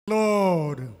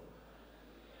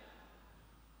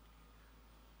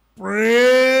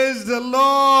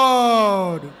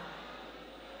Lord.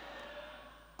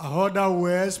 Other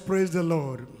words, praise the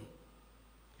Lord.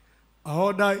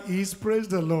 Other is, praise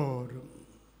the Lord.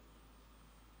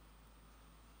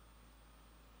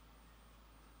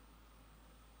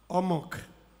 Omok,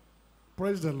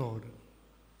 praise the Lord.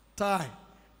 Tai,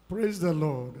 praise the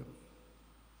Lord.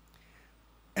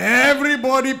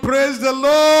 Everybody praise the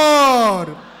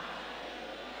Lord.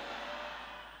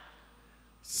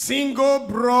 Single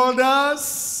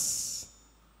brothers,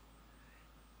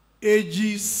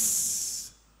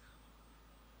 ages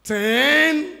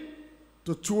 10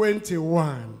 to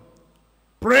 21.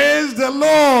 Praise the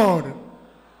Lord.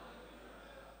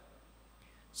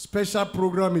 Special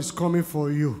program is coming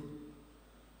for you.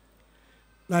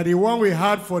 Now the one we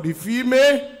had for the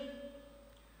female,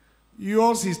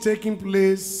 yours is taking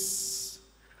place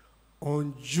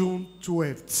on June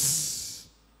 12th.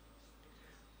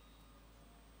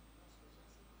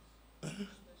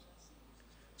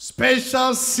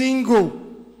 Special single.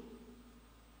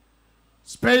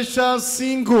 Special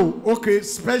single. Okay,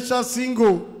 special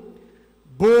single.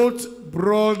 Both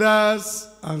brothers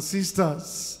and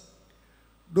sisters.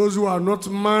 Those who are not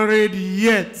married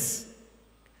yet.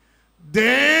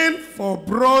 Then for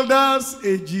brothers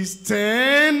ages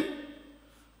 10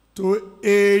 to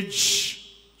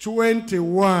age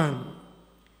 21,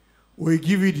 we'll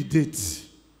give you the date.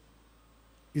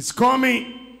 It's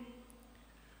coming.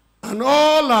 And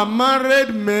all our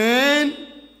married men,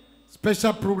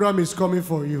 special program is coming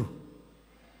for you.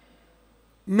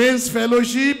 Men's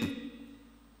fellowship.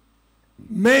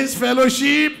 Men's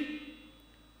fellowship.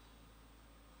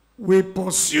 We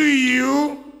pursue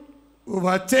you,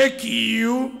 overtake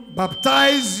you,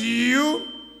 baptize you.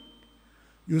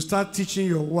 You start teaching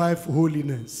your wife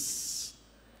holiness.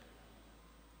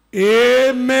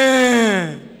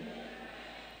 Amen.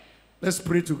 Let's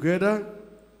pray together.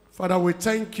 Father, we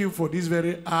thank you for this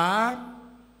very hour.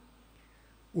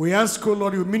 We ask, oh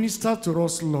Lord, you minister to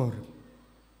us, Lord.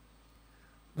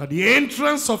 That the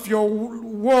entrance of your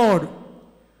word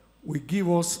will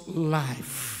give us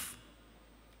life.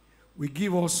 Will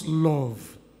give us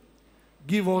love.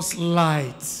 Give us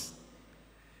light.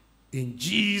 In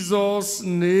Jesus'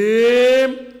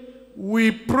 name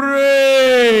we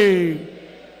pray.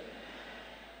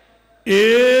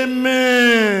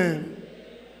 Amen.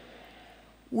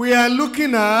 We are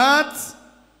looking at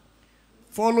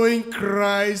following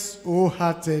Christ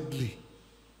wholeheartedly.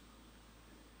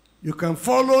 You can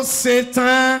follow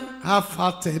Satan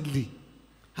half-heartedly,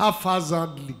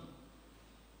 haphazardly.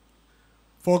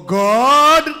 For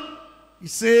God, he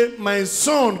said, my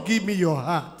son, give me your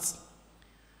heart.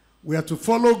 We are to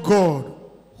follow God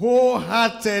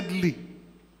wholeheartedly.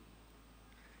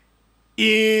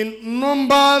 In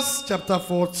Numbers chapter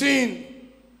 14,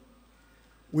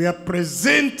 we are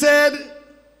presented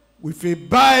with a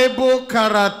Bible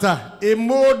character, a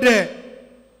model.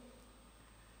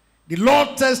 The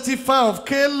Lord testified of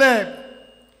Caleb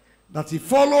that he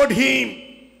followed him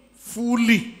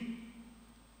fully.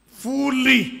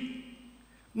 Fully.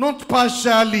 Not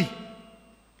partially.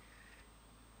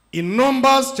 In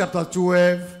Numbers chapter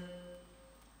 12,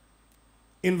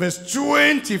 in verse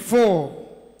 24,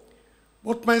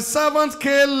 but my servant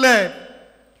Caleb,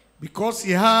 because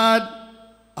he had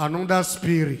another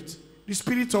spirit, the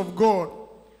spirit of God,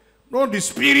 not the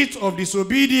spirit of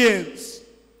disobedience,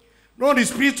 not the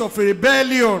spirit of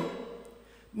rebellion,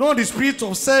 not the spirit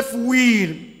of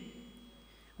self-will.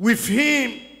 With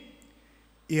him,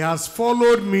 he has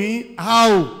followed me.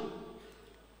 How?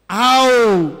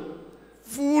 How?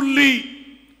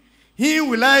 Fully. Him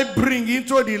will I bring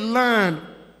into the land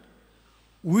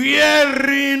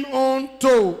wherein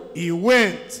unto he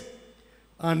went,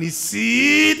 and his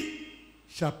seed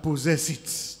shall possess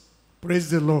it. Praise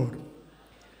the Lord.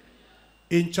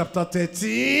 In chapter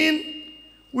 13,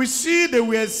 we see that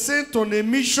we are sent on a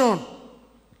mission.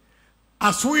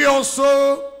 As we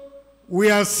also, we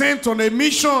are sent on a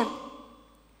mission.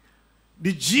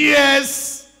 The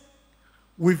GS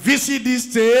will visit this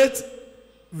state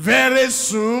very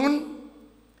soon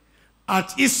at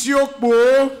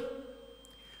Isiokbo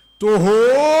to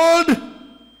hold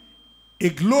a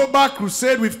global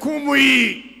crusade with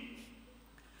Kumuyi.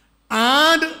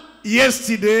 And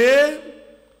yesterday,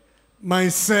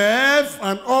 myself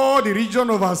and all the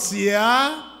region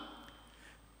overseer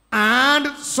and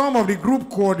some of the group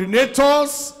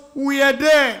coordinators, we are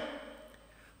there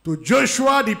to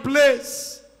Joshua the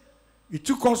place. It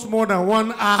took us more than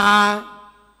 1 hour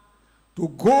to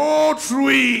go through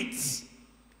it.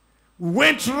 We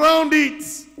went around it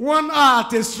 1 hour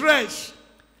at a stretch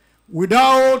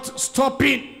without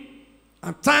stopping.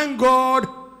 And thank God,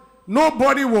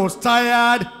 nobody was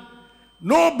tired.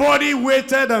 Nobody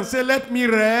waited and said, let me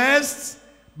rest,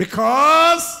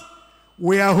 because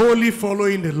we are wholly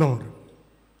following the Lord.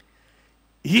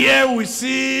 Here we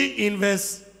see in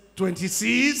verse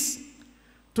 26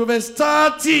 to verse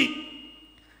 30,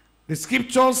 the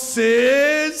scripture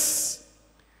says,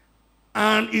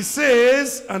 and it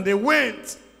says, and they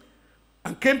went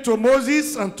and came to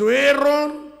Moses and to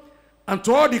Aaron and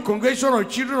to all the congregation of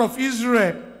children of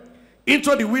Israel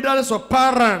into the wilderness of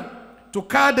Paran to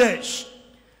Kadesh,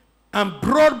 and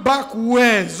brought back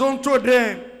words unto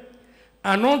them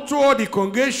and unto all the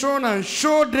congregation, and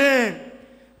showed them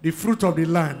the fruit of the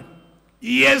land.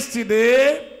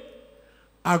 Yesterday,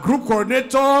 our group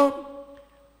coordinator,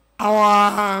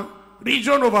 our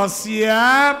region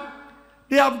overseer,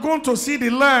 they have gone to see the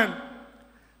land,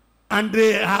 and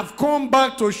they have come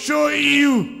back to show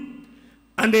you,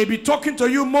 and they'll be talking to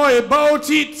you more about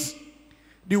it,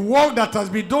 the work that has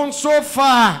been done so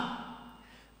far,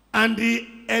 and the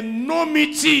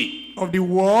enormity of the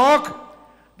work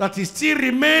that is still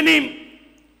remaining.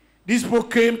 These people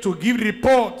came to give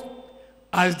report,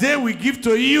 as they will give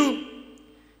to you.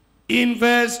 In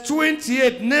verse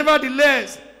 28,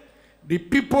 nevertheless, the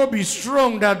people be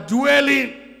strong that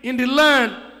dwelling in the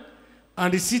land,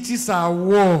 and the cities are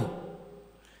war,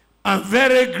 and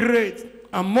very great.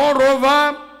 And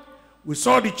moreover, we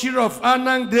saw the children of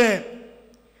Anak there.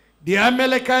 The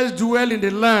Amalekites dwell in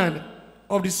the land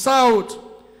of the south,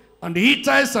 and the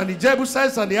Hittites and the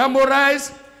Jebusites and the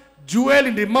Amorites dwell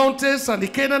in the mountains, and the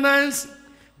Canaanites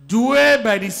dwell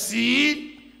by the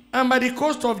sea and by the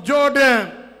coast of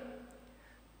Jordan.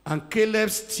 And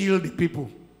Caleb stilled the people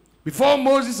before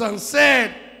Moses and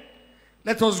said,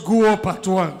 let us go up at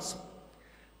once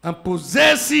and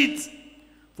possess it,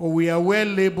 for we are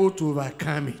well able to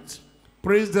overcome it.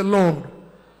 Praise the Lord.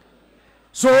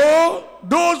 So,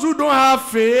 those who don't have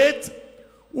faith,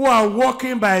 who are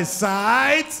walking by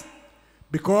sight,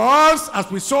 because as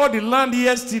we saw the land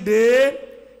yesterday,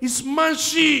 it's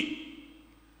marshy.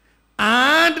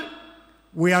 And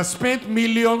we have spent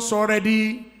millions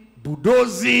already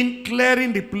bulldozing,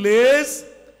 clearing the place,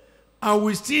 and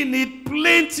we still need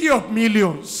plenty of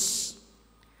millions.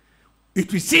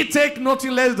 It will still take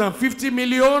nothing less than 50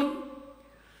 million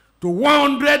to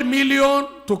 100 million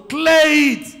to clear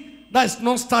it. That is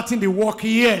not starting the work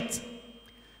yet.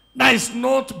 That is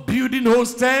not building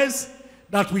hostels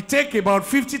that will take about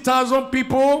 50,000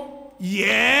 people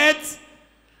yet.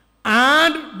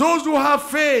 And those who have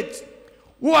faith,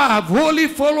 who have wholly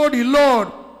followed the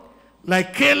Lord,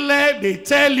 like Caleb, they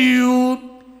tell you,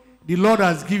 the Lord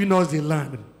has given us the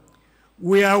land.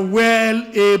 We are well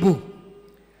able.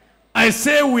 I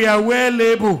say we are well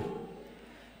able.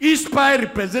 Ishpai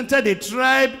represented a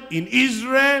tribe in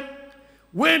Israel.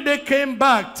 When they came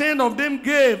back, 10 of them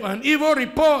gave an evil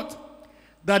report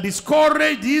that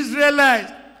discouraged the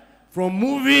Israelites from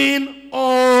moving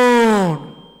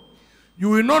on. You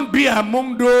will not be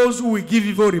among those who will give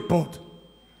evil report.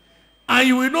 And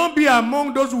you will not be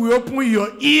among those who will open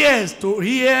your ears to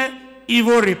hear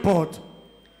evil report.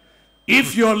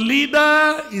 If your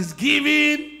leader is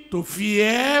given to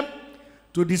fear,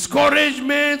 to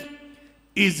discouragement,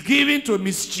 is given to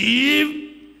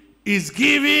mischief, is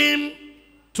given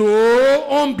to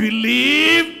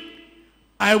unbelief,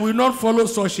 I will not follow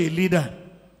such a leader.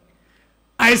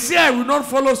 I say I will not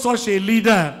follow such a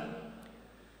leader.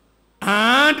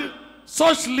 And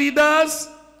such leaders,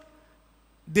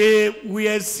 they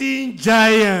were seeing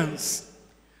giants.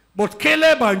 But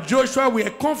Caleb and Joshua were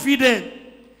confident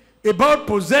about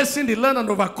possessing the land and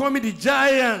overcoming the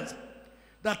giants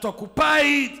that occupy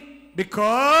it,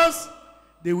 because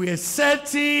they were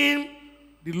certain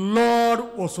the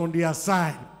Lord was on their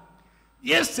side.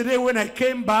 Yesterday when I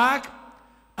came back,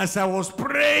 as I was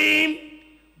praying,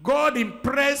 God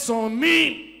impressed on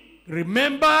me,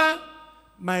 remember,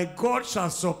 my God shall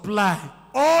supply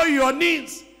all your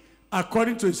needs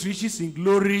according to his riches in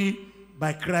glory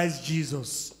by Christ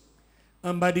Jesus.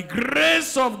 And by the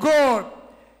grace of God,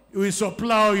 he will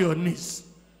supply all your needs.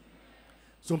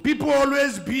 Some people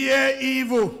always bear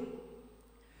evil.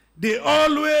 They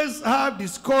always have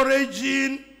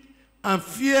discouraging and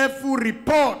fearful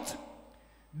report.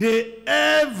 They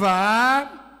aver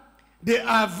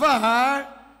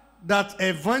that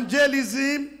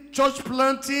evangelism, church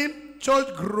planting,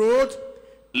 church growth,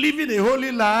 living a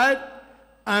holy life,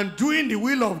 and doing the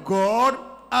will of God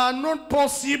are not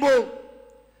possible.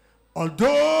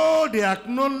 Although they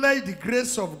acknowledge the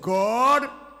grace of God,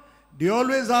 they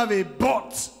always have a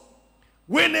but.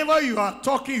 Whenever you are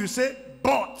talking, you say,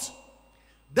 but.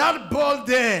 That but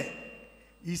there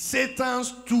is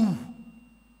Satan's tool.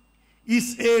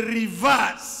 It's a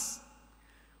reverse.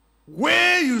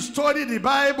 When you study the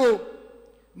Bible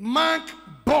mark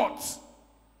but.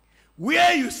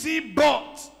 Where you see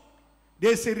but,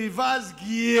 there's a reverse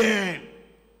gear.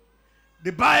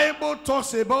 The Bible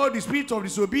talks about the spirit of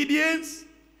disobedience,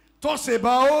 talks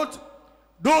about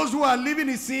those who are living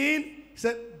in sin. He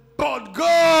said, but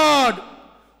God,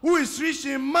 who is rich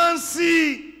in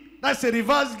mercy, that's a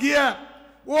reverse gear.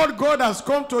 What God has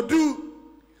come to do.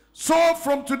 So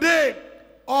from today,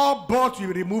 all but will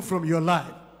be removed from your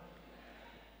life.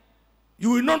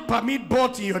 You will not permit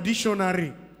but in your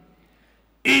dictionary.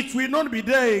 It will not be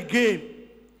there again.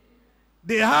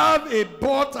 They have a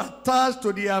but attached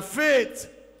to their faith,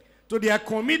 to their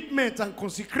commitment and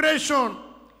consecration.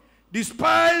 The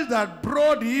spies that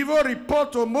brought the evil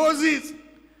report to Moses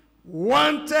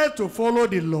wanted to follow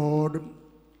the Lord,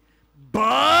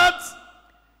 but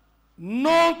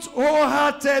not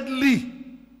wholeheartedly.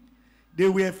 They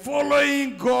were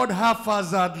following God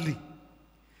haphazardly.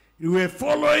 They were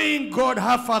following God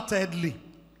half-heartedly.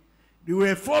 They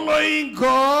were following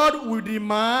God with the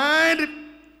mind,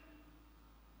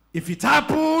 if it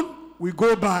happened, we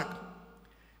go back.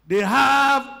 They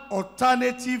have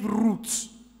alternative routes.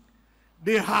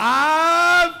 They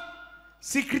have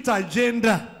secret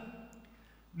agenda.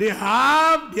 They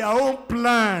have their own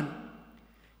plan.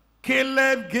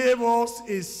 Caleb gave us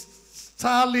a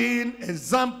sterling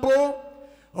example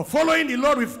of following the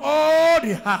Lord with all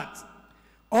the heart,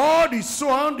 all the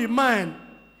soul, and the mind,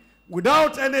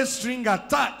 without any string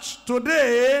attached.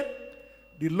 Today,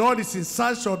 the Lord is in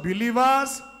search of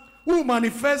believers who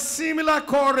manifest similar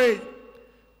courage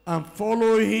and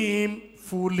follow him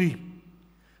fully.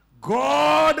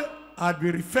 God had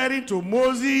been referring to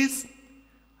Moses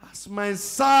as my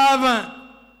servant.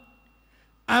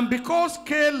 And because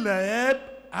Caleb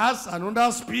has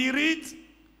another spirit,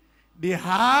 the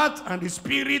heart and the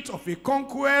spirit of a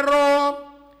conqueror,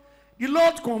 the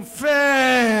Lord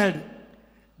conferred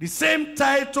the same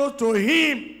title to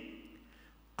him.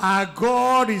 Our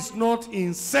God is not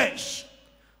in search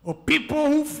of people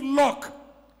who flock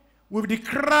with the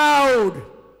crowd,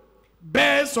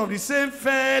 birds of the same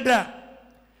feather,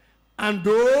 and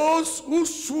those who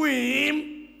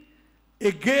swim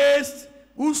against,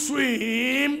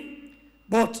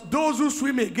 but those who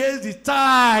swim against the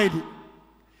tide.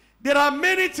 There are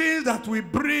many things that will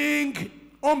bring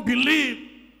unbelief,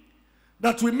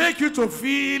 that will make you to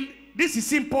feel this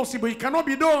is impossible, it cannot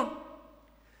be done.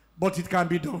 But it can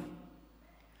be done.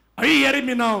 Are you hearing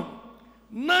me now?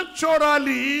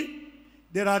 Naturally,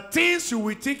 there are things you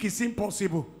will think is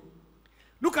impossible.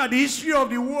 Look at the history of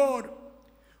the world.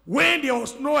 When there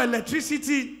was no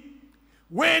electricity,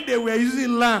 when they were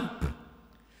using lamp,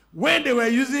 when they were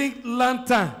using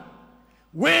lantern,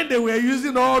 when they were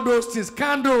using all those things,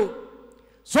 candle,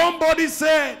 somebody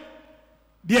said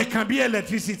there can be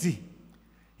electricity.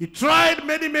 He tried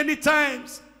many, many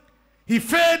times. He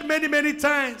failed many, many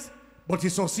times, but he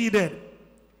succeeded.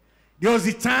 There was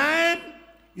a time,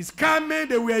 it's coming,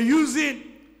 they were using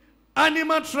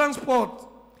animal transport.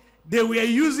 They were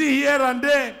using here and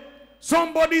there.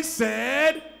 Somebody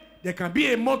said there can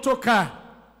be a motor car.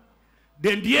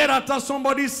 Then thereafter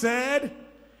somebody said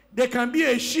there can be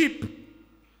a ship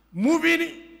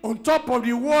moving on top of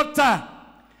the water.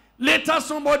 Later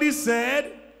somebody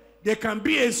said there can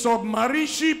be a submarine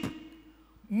ship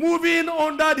moving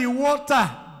under the water,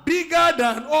 bigger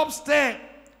than upstairs,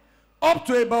 up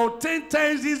to about 10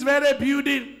 times this very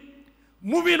building,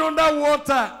 moving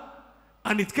underwater.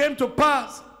 And it came to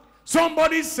pass.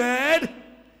 Somebody said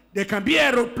there can be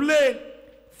an aeroplane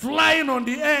flying on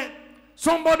the air.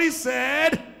 Somebody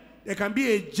said there can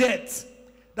be a jet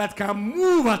that can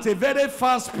move at a very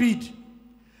fast speed.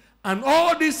 And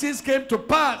all these things came to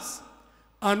pass.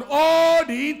 And all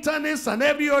the internets and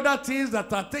every other things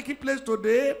that are taking place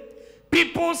today,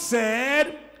 people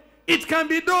said it can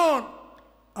be done.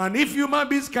 And if human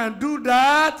beings can do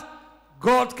that,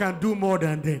 God can do more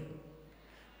than them.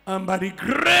 And by the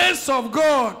grace of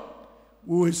God,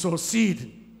 we will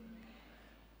succeed.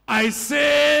 I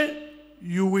say,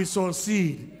 you will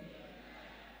succeed.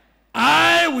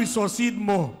 I will succeed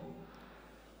more.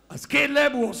 As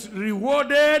Caleb was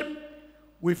rewarded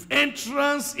with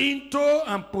entrance into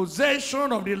and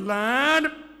possession of the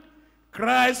land,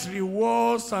 Christ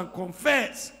rewards and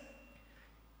confess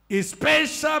a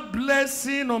special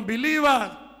blessing on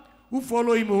believers who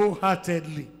follow him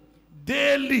wholeheartedly,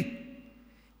 daily,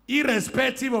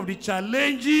 irrespective of the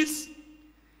challenges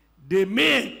they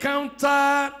may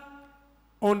encounter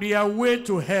on their way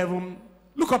to heaven.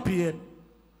 Look up here.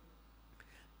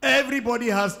 Everybody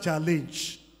has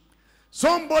challenge.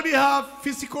 Somebody has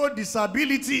physical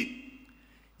disability.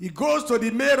 He goes to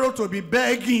the mirror to be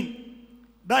begging.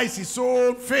 That is his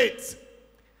own faith.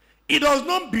 He does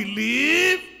not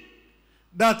believe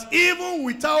that even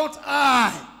without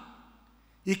eye,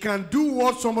 he can do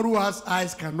what someone who has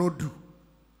eyes cannot do.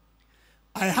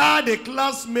 I had a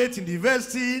classmate in the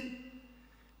university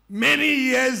many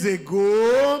years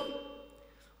ago,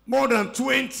 more than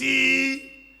 20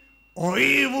 or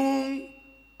even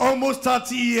almost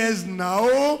 30 years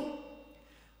now.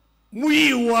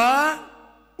 We were,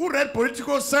 who read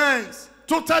political science,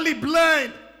 totally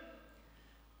blind.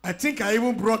 I think I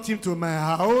even brought him to my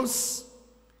house.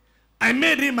 I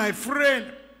made him my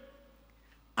friend.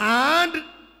 And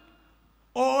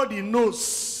all the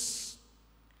notes,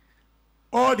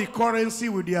 all the currency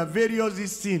with their various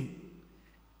this thing,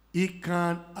 he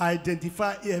can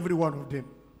identify every one of them.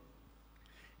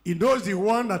 He knows the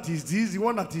one that is this, the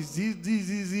one that is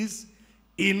this.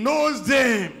 He knows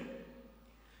them.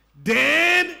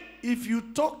 Then, if you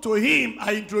talk to him,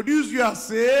 I introduce you and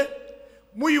say,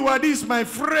 Muyiwa, this is my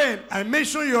friend. I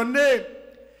mention your name.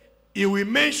 He will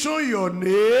mention your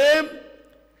name.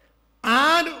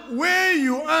 And when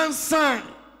you answer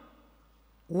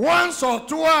once or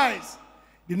twice,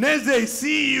 the next day he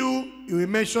see you, he will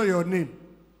mention your name.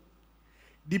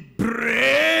 The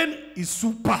brain is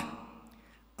super.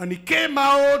 And he came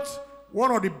out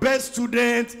one of the best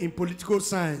students in political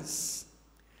science.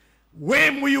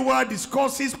 When we were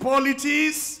discussing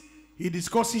politics, he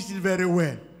discusses it very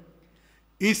well.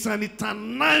 He's an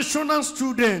international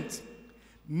student,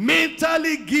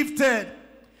 mentally gifted.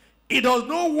 He does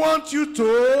not want you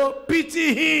to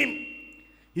pity him.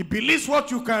 He believes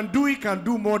what you can do, he can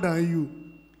do more than you.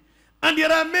 And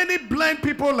there are many blind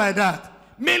people like that.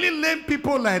 Many lame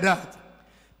people like that.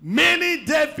 Many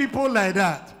deaf people like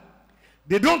that.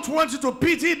 They don't want you to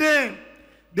pity them.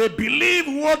 They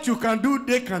believe what you can do,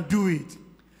 they can do it.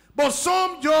 But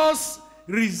some just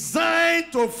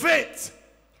resign to fate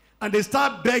and they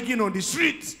start begging on the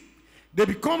street. They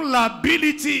become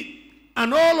liability,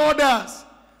 and all others.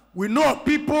 We know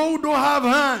people who don't have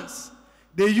hands.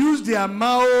 They use their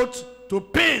mouth to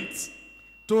paint,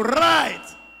 to write,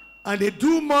 and they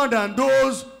do more than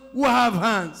those who have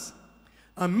hands.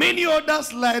 And many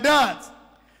others like that.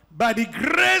 By the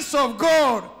grace of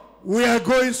God, we are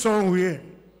going somewhere.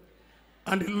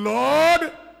 And the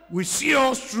Lord will see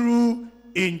us through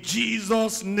in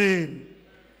Jesus' name.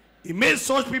 He made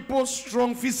such people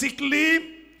strong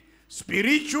physically,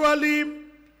 spiritually,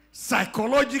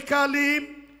 psychologically,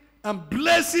 and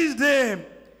blesses them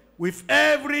with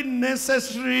every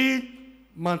necessary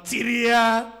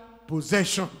material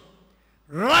possession.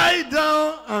 Write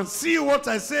down and see what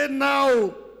I say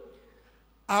now.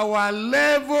 Our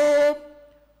level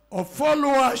of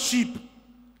followership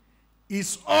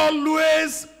is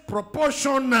always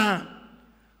proportional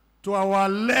to our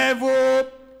level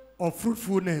of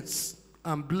fruitfulness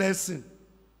and blessing.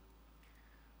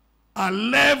 A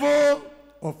level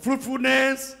of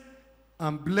fruitfulness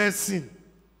and blessing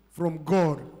from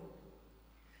God.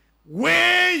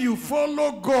 When you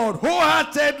follow God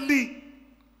wholeheartedly,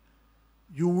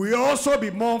 you will also be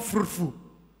more fruitful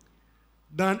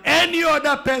than any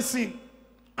other person,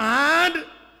 and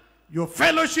your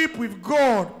fellowship with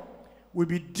God will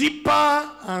be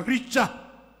deeper and richer,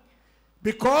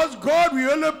 because God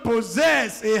will only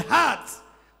possess a heart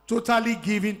totally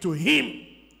given to him.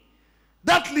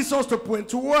 That leads us to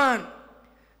point 1,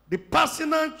 the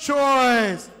personal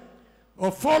choice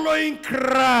of following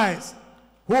Christ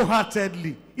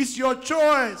wholeheartedly. It's your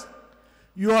choice.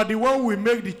 You are the one who will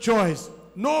make the choice.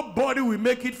 Nobody will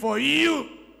make it for you.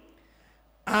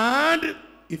 And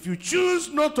if you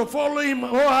choose not to follow him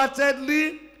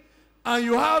wholeheartedly, and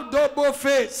you have double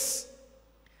face,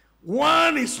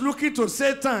 one is looking to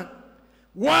Satan,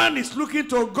 one is looking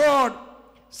to God,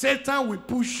 Satan will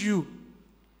push you.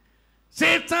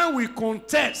 Satan will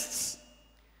contest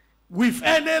with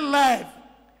any life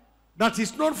that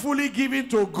is not fully given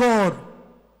to God.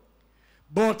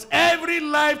 But every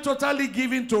life totally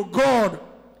given to God,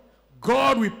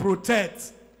 God will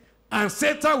protect. And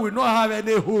Satan will not have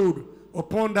any hold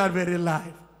upon that very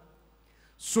life.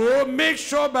 So make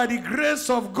sure by the grace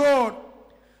of God,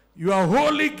 you are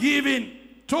wholly given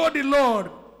to the Lord.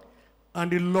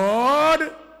 And the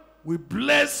Lord will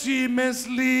bless you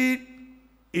immensely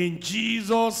in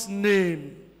Jesus'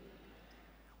 name.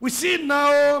 We see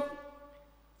now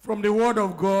from the word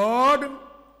of God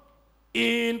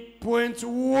in point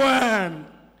 1.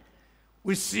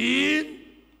 We see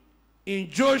in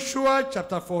Joshua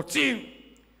chapter 14,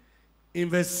 in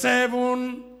verse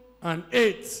 7 and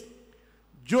 8.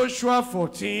 Joshua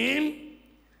 14,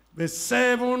 verse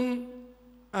 7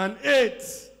 and 8.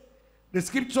 The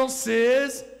scripture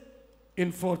says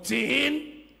in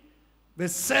 14,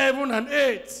 verse 7 and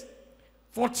 8,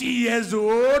 40 years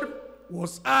old,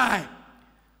 was I,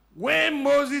 when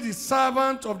Moses, the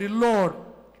servant of the Lord,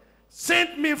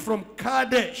 sent me from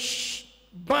Kadesh,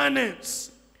 Barnea,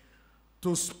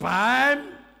 to spy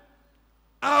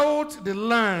out the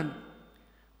land,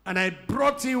 and I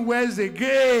brought him west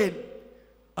again,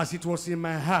 as it was in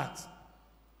my heart.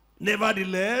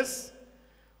 Nevertheless,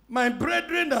 my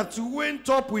brethren that went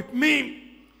up with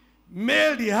me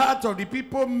made the heart of the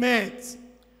people met,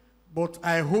 but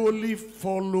I wholly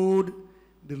followed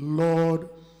the Lord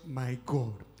my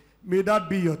God. May that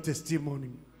be your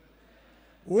testimony.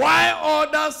 While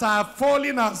others are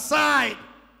falling aside,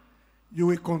 you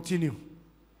will continue.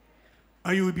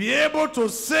 And you will be able to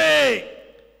say,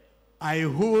 I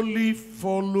wholly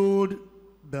followed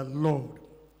the Lord.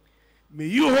 May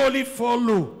you wholly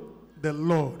follow the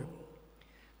Lord.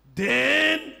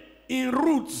 Then in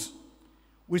Ruth,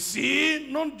 we see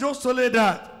not just only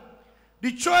that,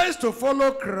 the choice to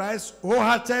follow Christ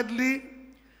wholeheartedly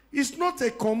is not a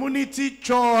community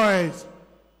choice.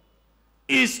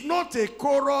 It's not a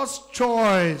chorus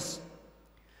choice.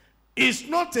 It's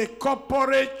not a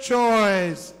corporate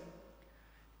choice.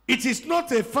 It is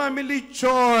not a family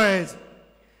choice.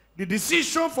 The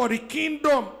decision for the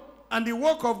kingdom and the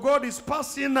work of God is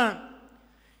personal.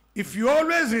 If you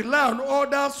always rely on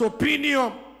others'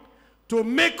 opinion to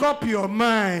make up your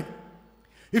mind,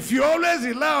 if you always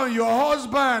rely on your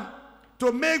husband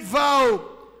to make vow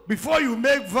before you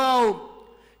make vow,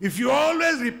 if you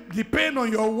always depend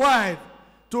on your wife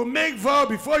to make vow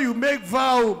before you make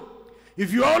vow,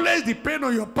 if you always depend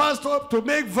on your pastor to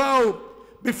make vow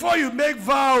before you make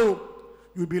vow,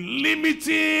 you'll be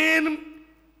limiting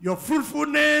your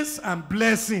fruitfulness and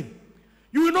blessing.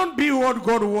 You will not be what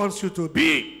God wants you to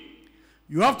be.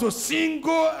 You have to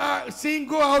single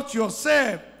out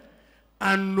yourself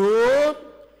and know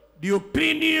the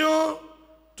opinion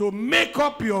to make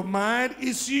up your mind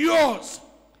is yours.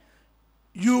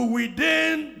 You will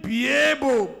then be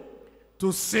able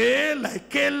to say, like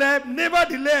Caleb,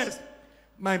 nevertheless,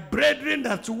 my brethren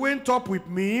that went up with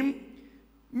me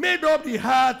made up the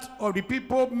heart of the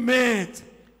people met,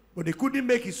 but they couldn't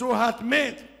make his own heart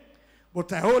met.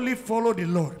 But I only follow the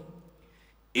Lord.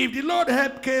 If the Lord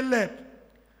helped Caleb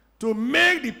to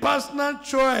make the personal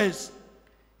choice,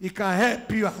 he can help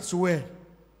you as well.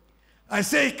 I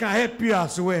say he can help you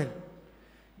as well.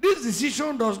 This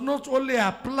decision does not only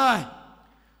apply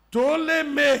to only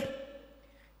men,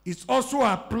 it also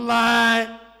applies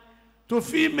to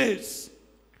females,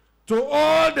 to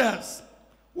others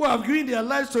who have given their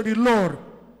lives to the Lord,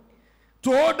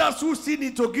 to others who still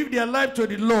need to give their life to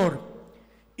the Lord.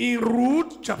 In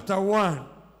Ruth chapter 1,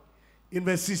 in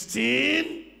verse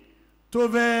 16 to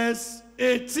verse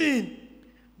 18.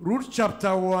 Ruth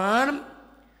chapter 1,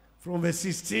 from verse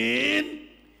 16,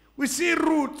 we see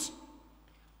Ruth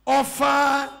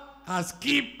has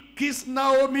kissed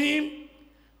Naomi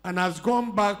and has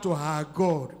gone back to her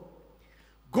God,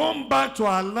 gone back to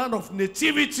her land of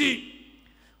nativity,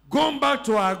 gone back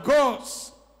to her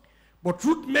gods. But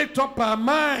Ruth made up her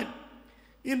mind.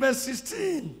 In verse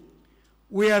 16,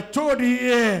 we are told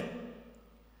here,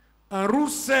 and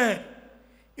Ruth said,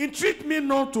 entreat me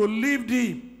not to leave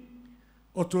thee,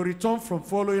 or to return from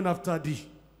following after thee.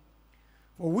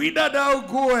 For whither thou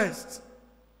goest,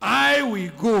 I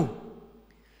will go.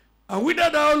 And whither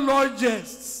thou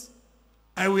lodgest,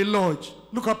 I will lodge.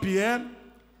 Look up here.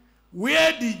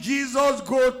 Where did Jesus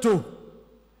go to?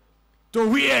 To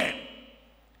where?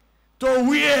 To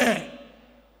where?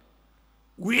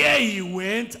 Where he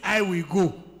went, I will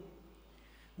go.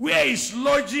 Where is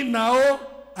lodging now,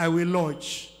 I will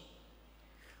lodge.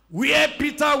 Where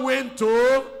Peter went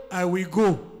to, I will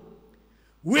go.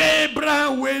 Where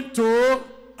Abraham went to,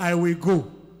 I will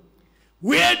go.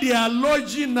 Where they are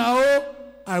lodging now,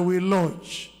 I will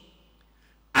lodge.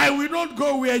 I will not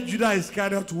go where Judas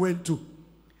Iscariot went to.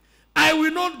 I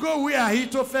will not go where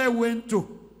Ahithophel went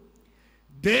to.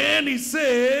 Then he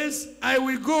says, I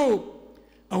will go.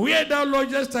 And where thou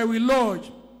lodgest, I will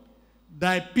lodge.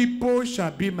 Thy people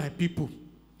shall be my people.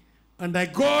 And thy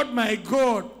God, my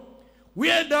God,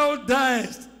 where thou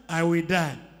diest, I will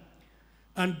die.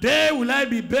 And there will I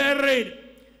be buried.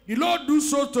 The Lord do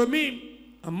so to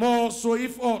me, and more so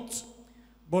if aught.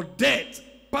 But death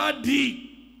part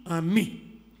thee and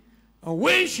me. And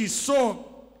when she saw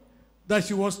that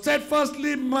she was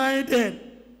steadfastly minded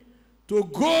to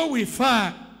go with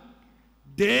her,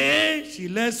 then she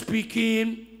left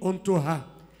speaking unto her.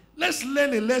 Let's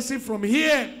learn a lesson from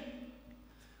here.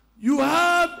 You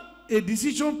have a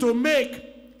decision to make,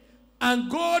 and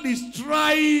God is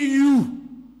trying you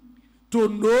to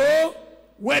know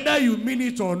whether you mean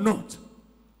it or not.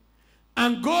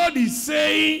 And God is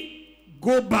saying,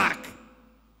 go back.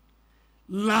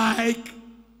 Like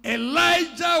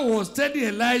Elijah was telling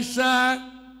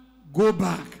Elisha, go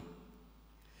back.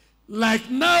 Like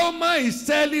Naaman is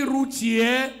telling Ruth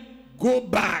here, go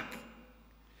back.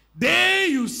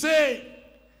 Then you say,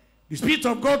 the Spirit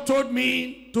of God told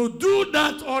me to do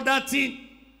that other thing.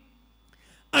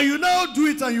 And you now do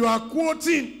it and you are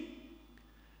quoting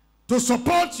to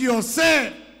support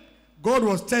yourself. God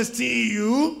was testing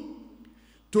you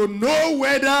to know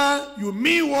whether you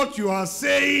mean what you are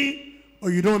saying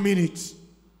or you don't mean it.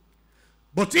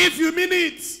 But if you mean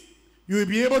it, you will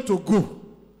be able to go.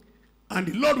 And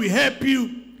the Lord will help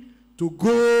you to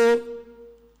go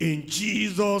in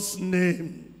Jesus'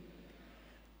 name.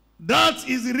 That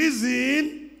is the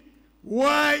reason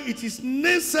why it is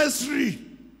necessary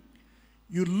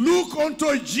you look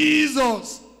unto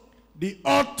Jesus, the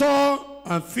author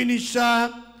and finisher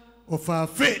of our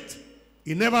faith.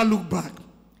 He never looked back.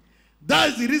 That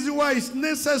is the reason why it's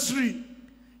necessary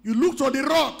you look to the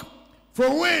rock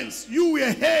from whence you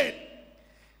were head.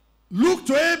 Look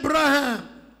to Abraham.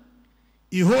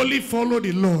 He wholly followed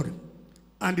the Lord,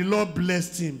 and the Lord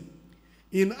blessed him.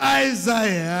 In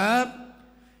Isaiah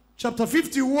chapter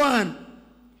 51,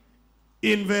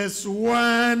 in verse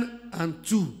 1 and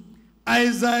 2.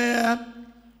 Isaiah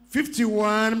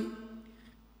 51,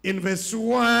 in verse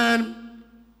 1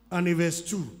 and in verse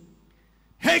 2.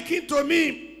 Hearken to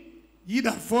me, ye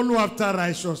that follow after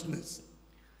righteousness.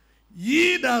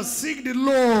 Ye that seek the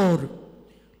Lord,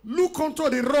 look unto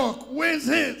the rock, whence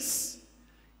hence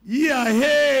ye are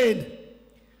hid,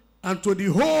 and to the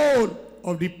hole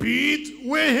of the pit,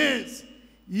 whence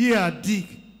ye are dig.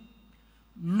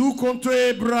 Look unto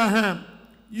Abraham,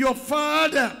 your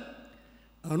father,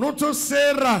 and unto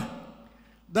Sarah,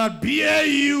 that bear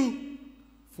you,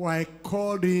 for I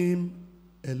called him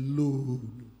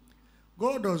alone.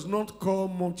 God does not call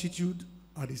multitude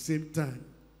at the same time.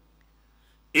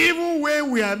 Even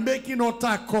when we are making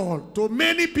altar call to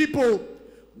many people,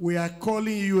 we are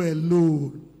calling you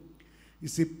alone.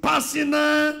 It's a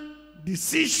personal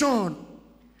decision.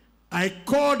 I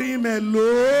called him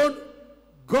alone.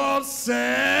 God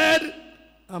said,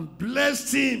 and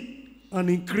blessed him and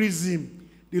increased him.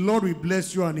 The Lord will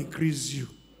bless you and increase you.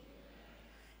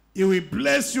 He will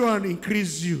bless you and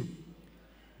increase you.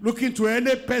 Looking to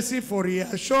any person for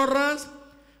reassurance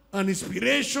and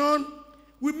inspiration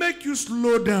will make you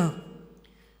slow down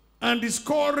and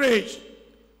discouraged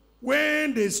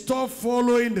when they stop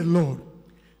following the Lord.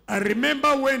 I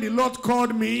remember when the Lord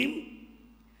called me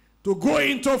to go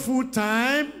into full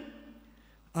time.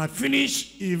 I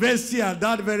finished university at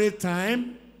that very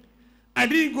time. I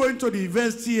didn't go into the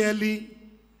university early.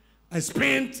 I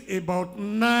spent about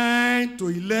 9 to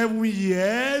 11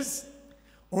 years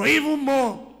or even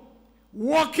more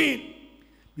working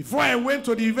before I went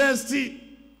to the university.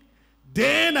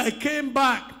 Then I came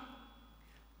back.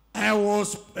 I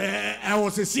was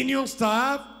a senior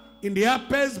staff in the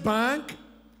Apex Bank,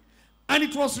 and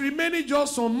it was remaining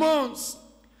just some months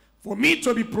for me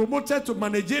to be promoted to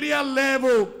managerial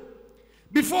level.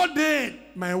 Before then,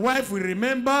 my wife will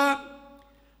remember,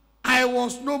 I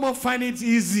was no more finding it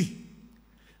easy.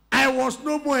 I was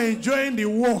no more enjoying the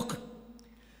work.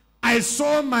 I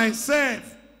saw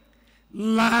myself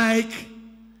like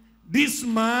this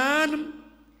man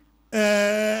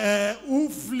who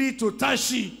flew to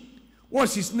Tashi.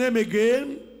 What's his name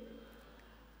again?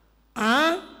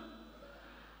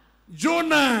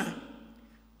 Jonah.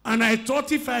 And I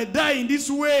thought if I die in this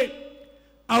way,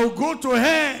 I'll go to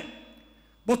hell.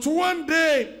 But one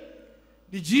day,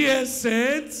 the GS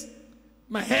sent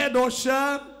my head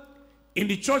usher in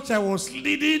the church I was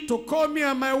leading to call me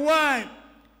and my wife.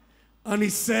 And he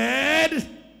said,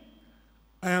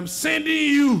 I am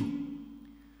sending you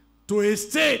to a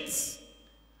state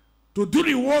to do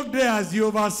the work there as the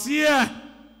overseer.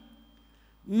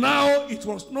 Now, it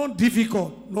was not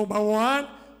difficult. Number one,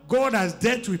 God has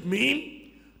dealt with me.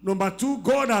 Number two,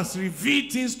 God has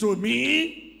revealed things to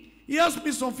me. He asked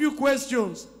me some few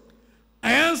questions.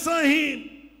 I answered him.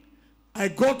 I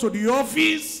got to the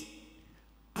office.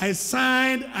 I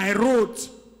signed, I wrote.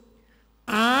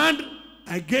 And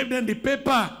I gave them the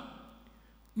paper.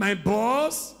 My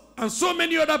boss and so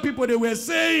many other people, they were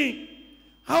saying,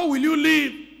 how will you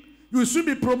live? You will soon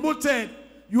be promoted.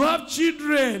 You have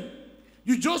children.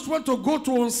 You just want to go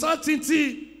to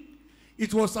uncertainty.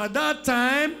 It was at that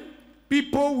time,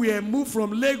 people were moved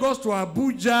from Lagos to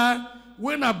Abuja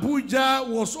when Abuja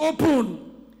was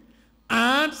open.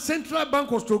 And Central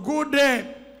Bank was to go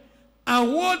there.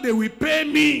 And what they will pay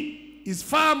me is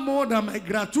far more than my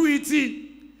gratuity.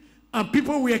 And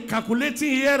people were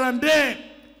calculating here and there.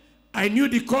 I knew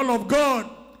the call of God.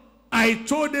 I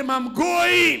told them I'm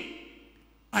going.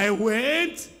 I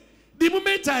went. The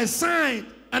moment I signed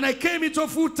and I came into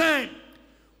full time,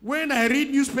 when I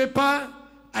read newspaper,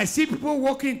 I see people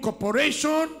working in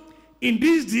corporation. In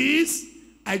these days,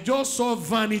 I just saw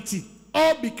vanity.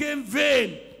 All became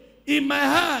vain in my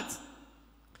heart.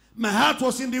 My heart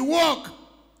was in the work.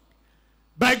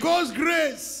 By God's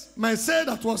grace, my self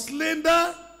that was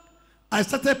slender, I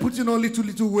started putting on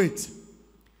little weight.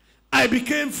 I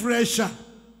became fresher.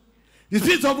 The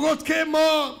Spirit of God came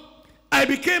on. I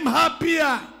became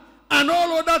happier and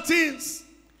all other things.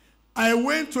 I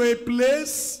went to a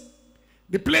place.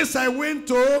 The place I went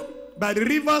to, by the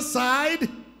riverside,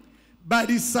 by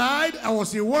the side, I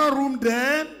was in one room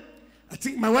there. I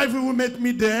think my wife even met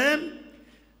me there.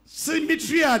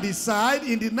 Cemetery at the side.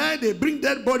 In the night, they bring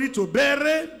that body to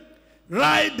bury.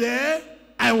 Right there,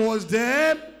 I was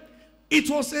there. It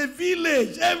was a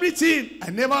village, everything. I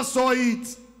never saw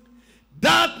it.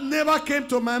 That never came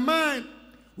to my mind.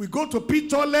 We go to pit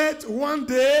toilet one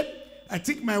day. I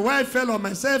think my wife fell or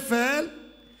myself fell.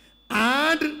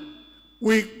 And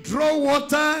we draw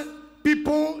water.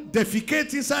 People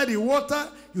defecate inside the water.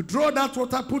 You draw that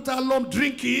water, put a lump,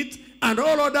 drink it, and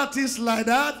all other things like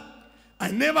that.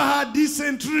 I never had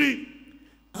dysentery.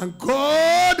 And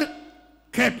God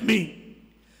kept me.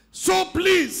 So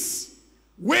please,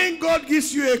 when God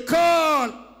gives you a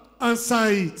call, answer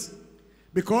it.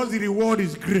 Because the reward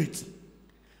is great.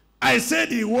 I said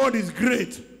the reward is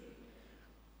great.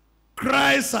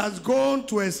 Christ has gone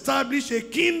to establish a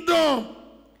kingdom.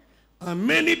 And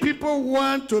many people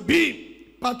want to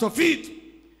be part of it.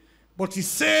 But he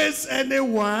says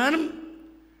anyone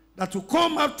that will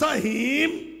come after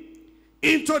him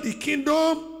into the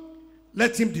kingdom,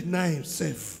 let him deny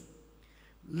himself.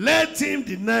 Let him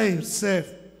deny himself.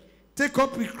 Take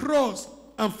up his cross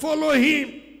and follow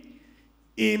him.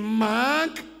 In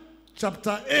Mark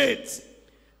chapter 8,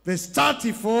 verse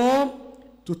 34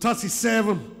 to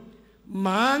 37.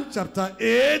 Mark chapter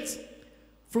 8,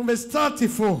 from verse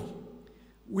 34.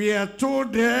 We are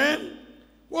told there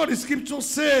what the scripture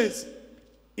says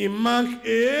in Mark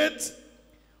 8.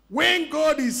 When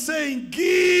God is saying,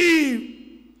 give,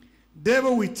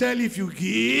 devil will tell you if you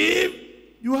give,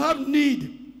 you have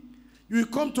need. You will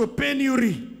come to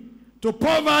penury, to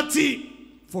poverty.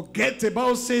 Forget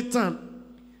about Satan.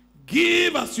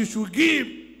 Give as you should give.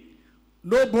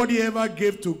 Nobody ever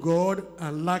gave to God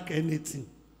and lacked anything.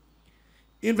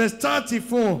 In verse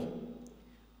 34,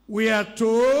 we are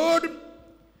told,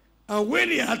 and when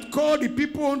he had called the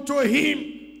people unto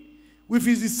him, with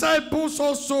his disciples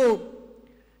also,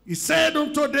 he said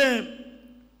unto them,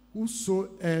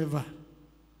 whosoever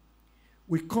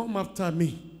will come after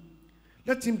me,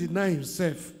 let him deny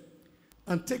himself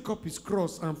and take up his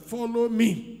cross and follow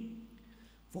me.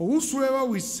 For whosoever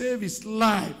will save his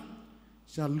life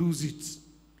shall lose it.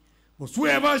 But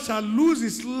whoever shall lose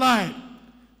his life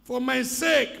for my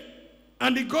sake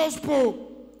and the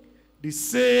gospel, the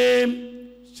same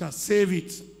shall save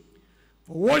it.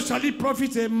 For what shall it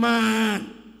profit a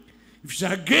man if he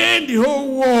shall gain the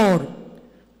whole world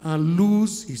and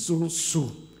lose his own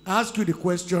soul? I ask you the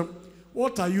question,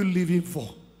 what are you living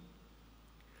for?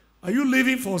 Are you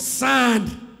living for sand?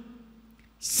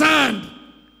 Sand.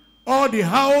 All the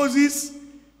houses,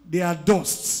 they are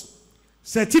dusts.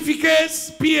 Certificates,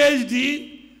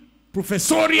 PhD,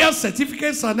 professorial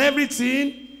certificates and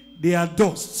everything, they are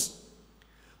dusts.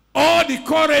 All the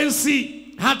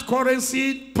currency, hard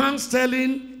currency, pound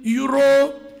sterling,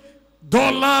 euro,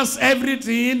 dollars,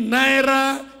 everything,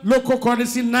 naira, local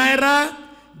currency, naira,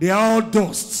 they are all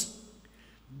dusts.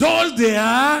 Those they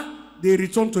are, they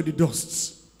return to the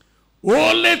dusts.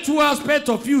 Only two aspects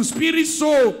of you, spirit,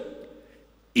 soul,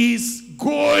 is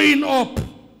going up.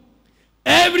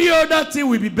 Every other thing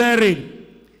will be buried.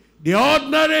 The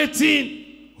ordinary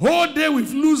thing, hold them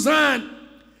with loose hand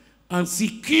and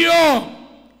secure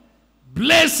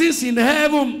blessings in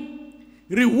heaven,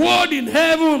 reward in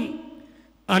heaven,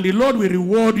 and the Lord will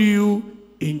reward you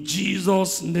in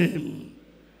Jesus' name.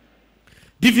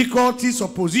 Difficulties,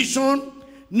 opposition,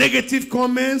 negative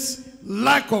comments,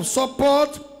 lack of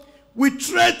support will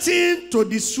threaten to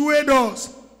dissuade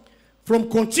us from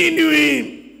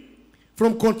continuing.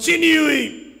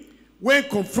 When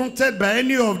confronted by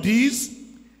any of these,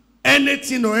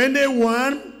 anything or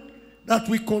anyone that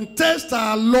we contest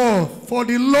our love for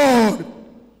the Lord,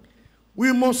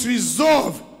 we must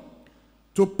resolve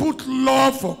to put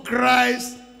love for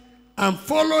Christ and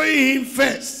following him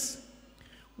first.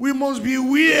 We must be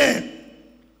aware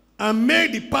and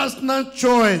make the personal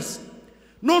choice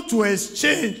not to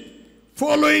exchange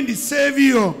following the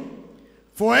Savior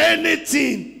for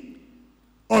anything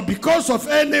or because of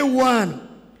anyone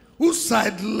who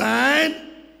sideline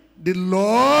the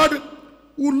Lord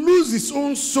will lose his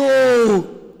own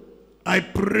soul. I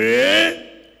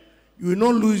pray you will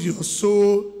not lose your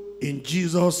soul in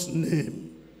Jesus'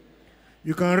 name.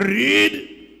 You can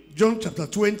read John chapter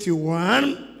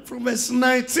 21 from verse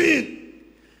 19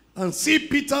 and see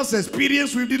Peter's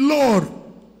experience with the Lord.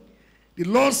 The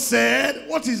Lord said,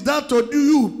 what is that to do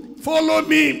you? Follow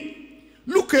me.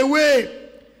 Look away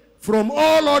from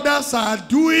all others are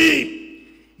doing.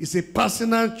 It's a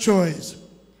personal choice.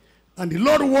 And the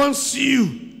Lord wants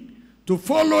you to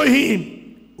follow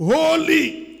him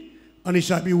wholly, and it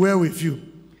shall be well with you.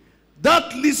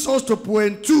 That leads us to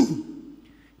point 2.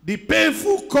 The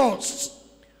painful cost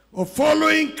of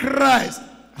following Christ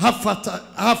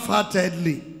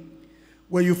half-heartedly.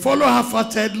 When you follow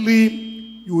half-heartedly,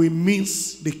 you will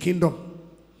miss the kingdom.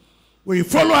 When you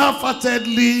follow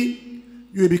half-heartedly,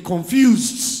 you will be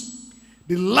confused.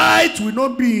 The light will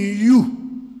not be in you.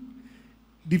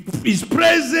 His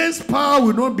presence, power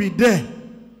will not be there.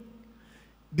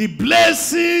 The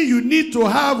blessing you need to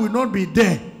have will not be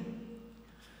there.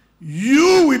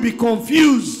 You will be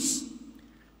confused,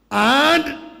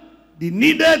 and the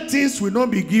needed things will not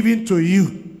be given to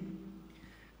you.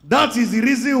 That is the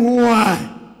reason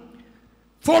why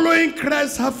following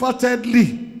Christ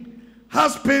half-heartedly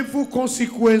has painful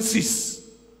consequences.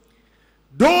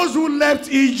 Those who left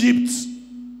Egypt,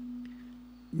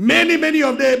 many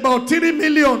of them, about 3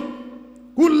 million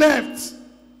who left,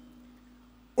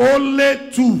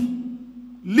 only 2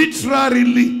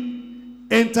 literally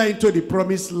enter into the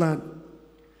promised land.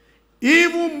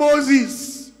 Even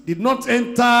Moses did not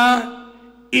enter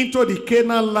into the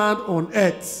Canaan land on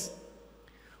earth.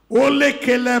 Only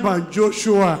Caleb and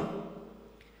Joshua,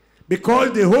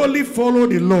 because they wholly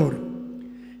followed the Lord.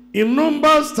 In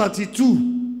Numbers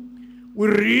 32, we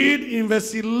read in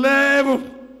verse 11,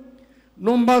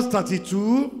 Numbers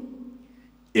 32,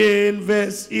 in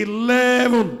verse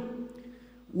 11,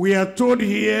 we are told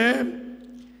here,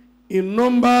 in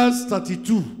Numbers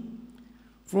 32,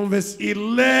 from verse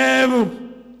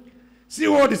 11, see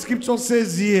what the scripture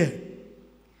says here.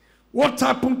 What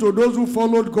happened to those who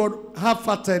followed God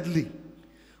half-heartedly?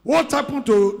 What happened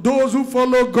to those who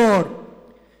follow God?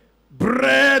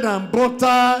 Bread and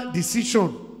butter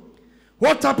decision.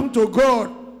 What happened to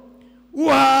God who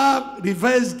have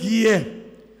reverse gear,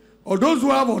 or those who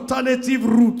have alternative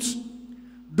routes?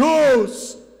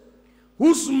 Those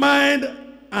whose mind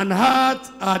and heart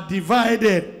are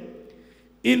divided.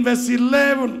 In verse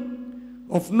 11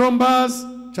 of Numbers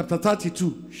chapter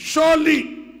 32,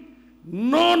 surely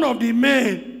none of the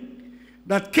men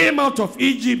that came out of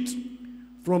Egypt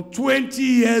from 20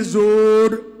 years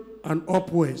old and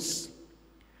upwards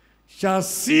shall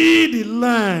see the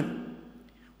land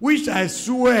which I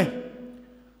swear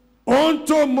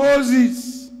unto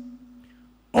Moses,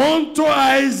 unto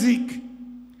Isaac,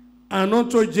 and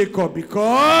unto Jacob,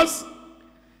 because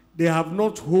they have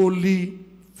not wholly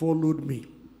followed me.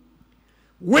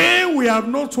 When we have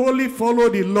not wholly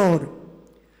followed the Lord,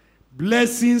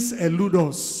 blessings elude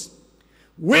us.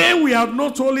 When we have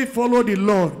not wholly followed the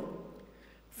Lord,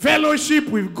 fellowship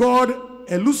with God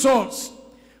eludes us.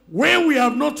 When we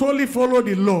have not wholly followed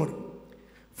the Lord,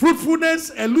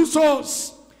 fruitfulness eludes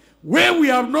us. When we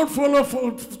have not wholly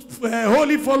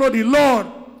followed the Lord,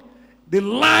 the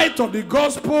light of the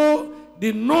gospel,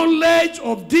 the knowledge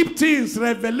of deep things,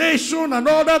 revelation and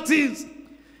other things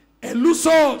eludes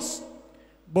us.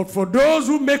 But for those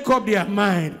who make up their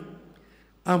mind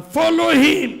and follow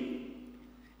him,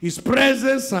 his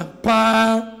presence and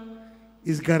power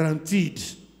is guaranteed.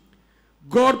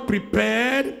 God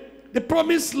prepared the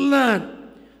promised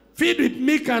land filled with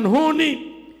milk and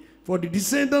honey for the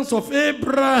descendants of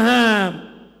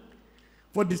Abraham.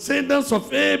 For descendants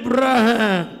of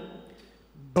Abraham.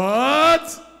 But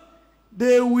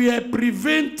they were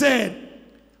prevented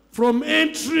from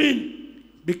entering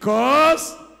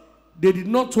because they did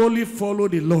not wholly follow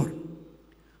the Lord.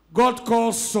 God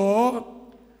called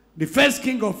Saul, the first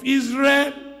king of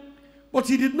Israel, but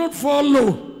he did not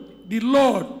follow the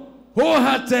Lord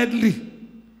wholeheartedly.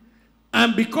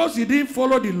 And because he didn't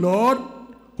follow the Lord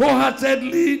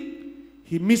wholeheartedly,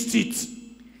 he missed it.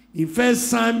 In 1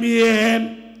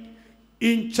 Samuel,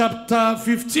 in chapter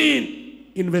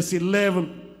 15, in verse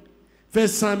 11. 1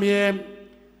 Samuel,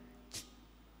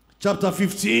 chapter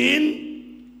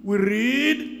 15, we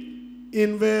read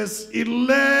in verse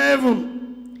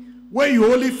 11. When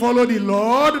you only follow the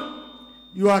Lord,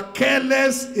 you are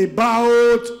careless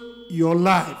about your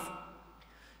life.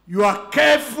 You are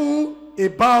careful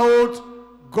about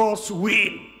God's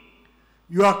will.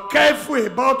 You are careful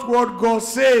about what God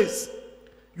says.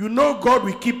 You know God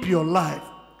will keep your life.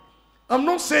 I'm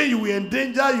not saying you will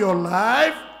endanger your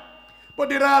life, But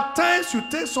there are times you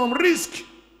take some risk.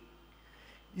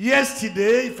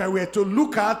 Yesterday, if I were to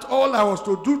look at all I was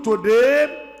to do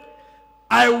today,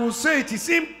 I would say it is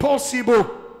impossible.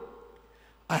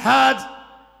 I had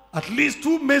at least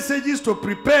 2 messages to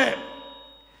prepare.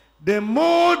 Then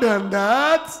more than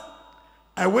that,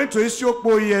 I went to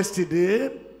Isiokpo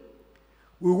yesterday.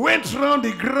 We went around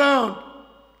the ground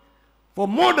for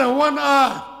more than 1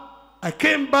 hour. I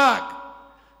came back,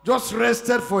 just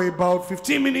rested for about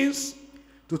 15 minutes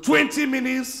to 20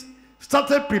 minutes,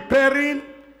 started preparing.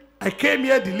 I came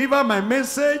here, delivered my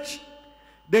message,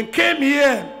 then came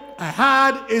here. I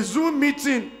had a Zoom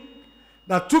meeting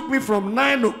that took me from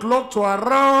 9 o'clock to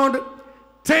around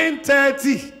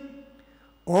 10:30,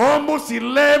 almost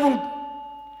 11.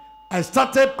 I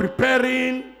started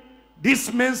preparing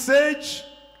this message.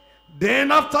 Then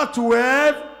after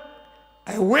 12,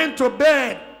 I went to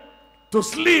bed to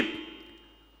sleep.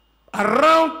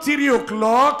 Around 3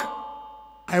 o'clock,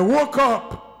 I woke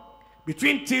up.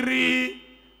 Between 3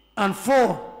 and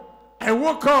 4, I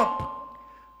woke up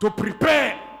to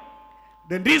prepare.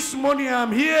 Then this morning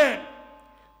I'm here.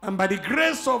 And by the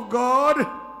grace of God,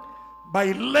 by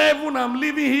 11 I'm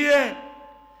leaving here.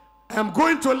 I'm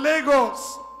going to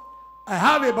Lagos. I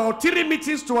have about 3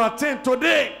 meetings to attend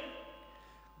today.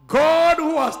 God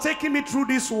who has taken me through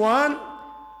this one,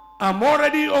 I'm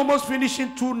already almost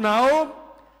finishing 2 now.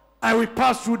 I will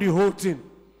pass through the whole thing.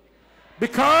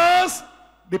 Because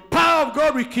the power of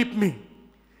God will keep me,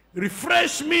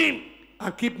 refresh me,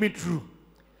 and keep me through.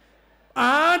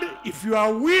 And if you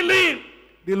are willing,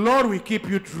 the Lord will keep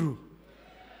you through.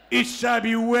 It shall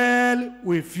be well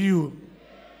with you.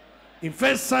 In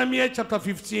 1 Samuel chapter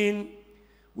 15,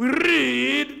 we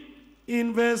read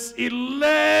in verse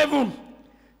 11.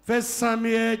 1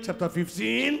 Samuel chapter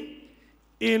 15,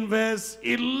 in verse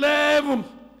 11.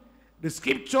 The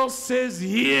scripture says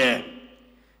here,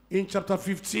 in chapter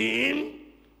 15,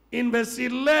 in verse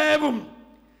 11,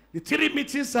 the 3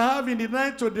 meetings I have in the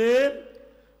night today,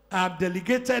 I have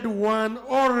delegated 1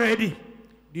 already.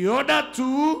 The other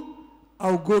 2,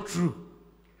 I'll go through.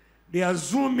 They are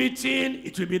Zoom meeting,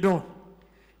 it will be done.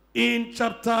 In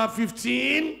chapter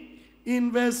 15,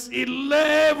 in verse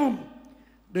 11,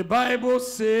 the Bible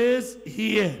says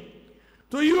here,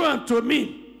 to you and to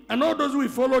me, and all those who will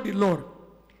follow the Lord,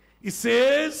 it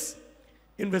says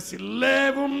in verse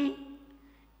 11,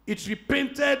 it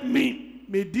repented me,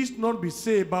 may this not be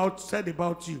said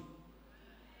about you,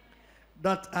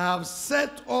 that I have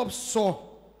set up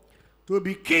Saul to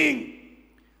be king,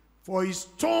 for he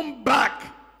turned back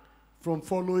from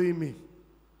following me.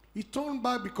 He turned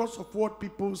back because of what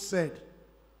people said.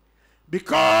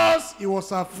 Because he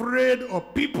was afraid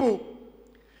of people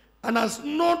and has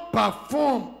not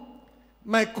performed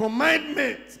my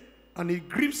commandment. And he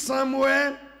grieved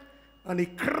Samuel and he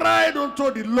cried unto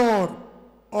the Lord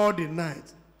all the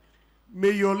night.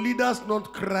 May your leaders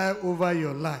not cry over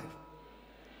your life.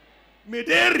 May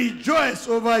they rejoice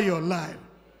over your life.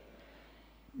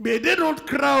 May they not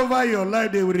cry over your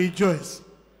life, they will rejoice.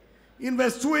 In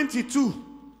verse 22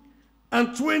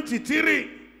 and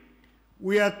 23,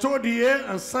 we are told here,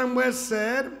 and Samuel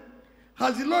said,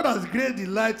 as the Lord has great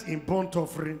delight in burnt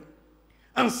offering,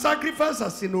 and sacrifice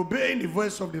as in obeying the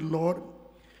voice of the Lord,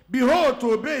 behold,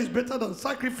 to obey is better than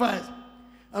sacrifice,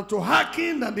 and to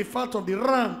hearken than the fat of the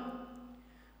ram.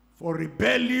 For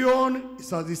rebellion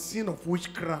is as the sin of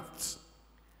witchcraft,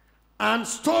 and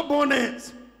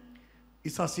stubbornness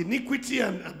is as iniquity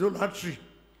and idolatry.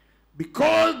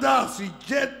 Because thou hast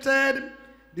rejected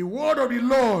the word of the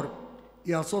Lord,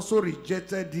 he has also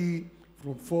rejected thee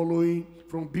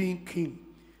from being king.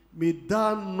 May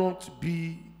that not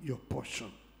be your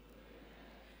portion.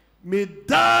 May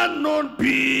that not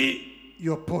be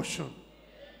your portion.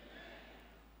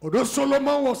 Although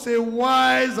Solomon was a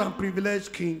wise and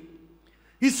privileged king,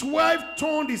 his wife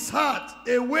turned his heart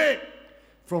away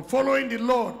from following the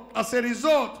Lord. As a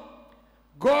result,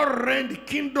 God rent the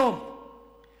kingdom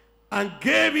and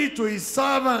gave it to his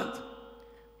servant.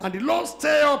 And the Lord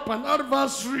stirred up an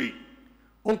adversary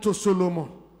unto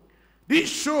Solomon. This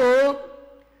shows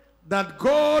that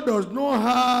God does not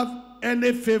have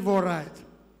any favorite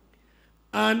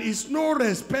and is no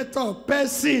respecter of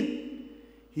person.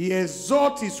 He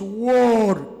exalts his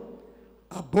word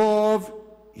above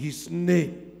his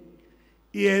name.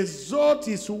 He exalts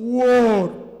his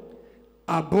word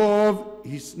above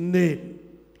his name.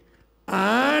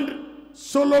 And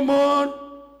Solomon,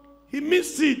 he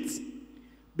missed it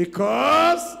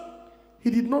because he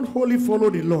did not wholly follow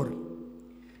the Lord.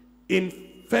 In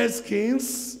 1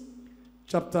 Kings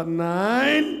chapter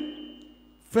 9,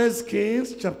 1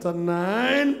 Kings chapter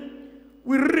 9,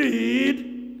 we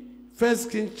read 1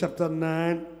 Kings chapter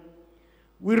 9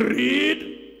 We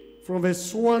read from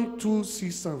verse 1, 2,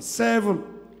 6, and 7.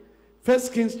 1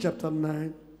 Kings chapter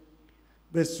 9,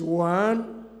 verse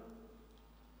 1,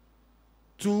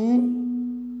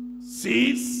 2,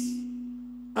 6,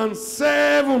 and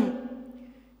 7.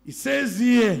 It says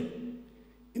here,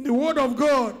 in the word of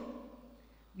God,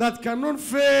 that cannot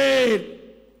fail,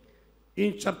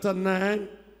 in chapter 9,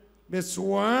 verse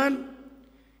 1,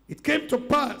 it came to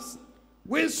pass,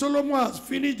 when Solomon has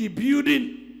finished the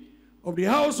building of the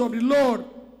house of the Lord,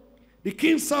 the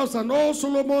king's house, and all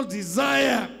Solomon's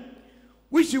desire,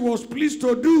 which he was pleased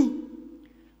to do,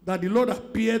 that the Lord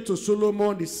appeared to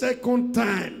Solomon the second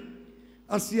time,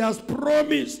 as he has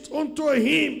promised unto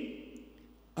him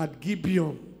at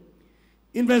Gibeon.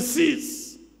 In verse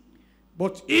 6,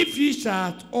 but if ye shall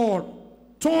at all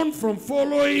turn from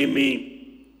following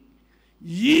me,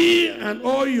 ye and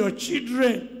all your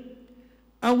children,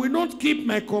 and will not keep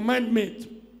my commandment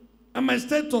and my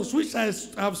statutes which I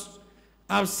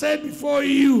have said before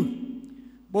you,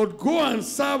 but go and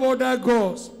serve other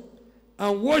gods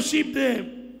and worship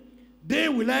them,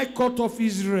 then will I cut off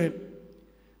Israel,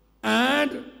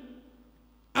 and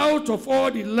out of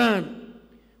all the land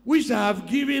which I have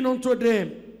given unto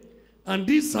them, and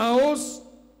this house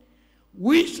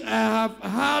which I have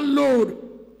hallowed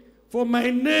for my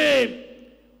name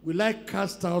will I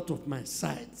cast out of my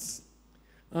sight.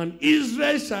 And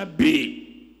Israel shall be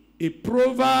a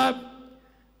proverb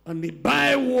and a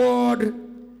byword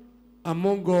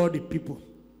among all the people.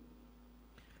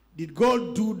 Did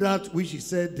God do that which he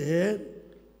said there?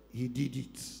 He did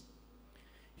it.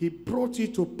 He brought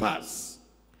it to pass.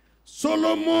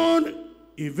 Solomon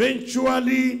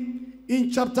eventually,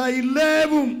 in chapter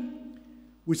 11,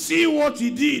 we see what he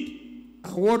did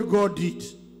and what God did.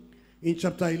 In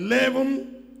chapter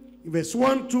 11, in verse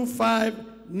 1 to 5,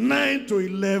 9 to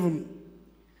 11.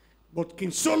 But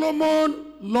King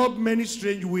Solomon loved many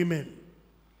strange women.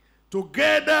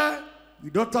 Together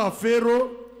with daughter of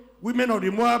Pharaoh, women of the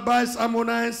Moabites,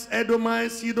 Ammonites,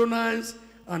 Edomites, Sidonites,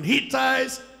 and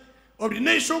Hittites, of the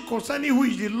nation concerning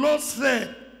which the Lord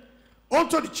said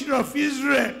unto the children of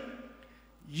Israel,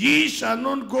 ye shall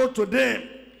not go to them,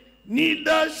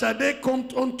 neither shall they come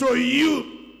unto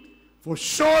you, for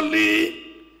surely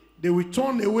they will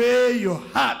turn away your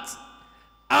heart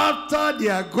after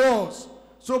their gods,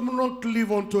 so not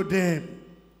cleave unto them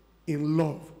in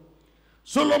love.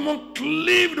 Solomon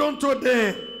cleaved unto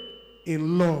them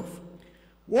in love.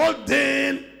 What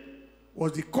then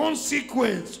was the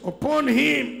consequence upon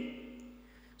him?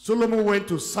 Solomon went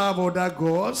to serve other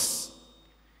gods.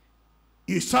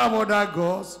 He served other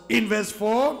gods. In verse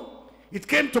 4, it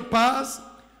came to pass,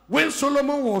 when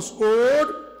Solomon was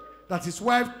old, that his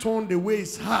wife turned away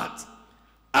his heart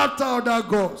after other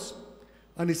gods,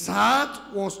 and his heart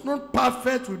was not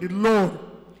perfect with the Lord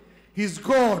his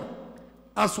God,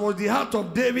 as was the heart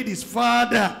of David his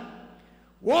father.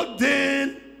 What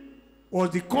then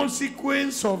was the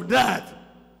consequence of that?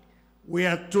 We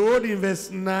are told in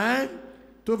verse 9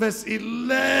 to verse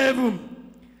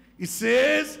 11. It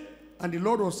says, and the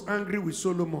Lord was angry with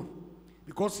Solomon,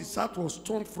 because his heart was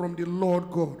turned from the Lord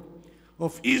God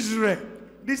of Israel.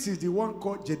 This is the one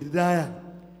called Jedediah,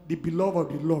 the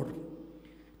beloved of the Lord.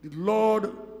 The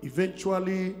Lord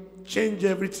eventually changed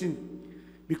everything,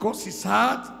 because his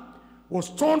heart was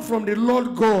turned from the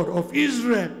Lord God of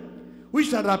Israel,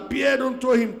 which had appeared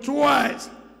unto him twice,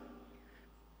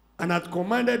 and had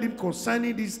commanded him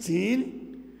concerning this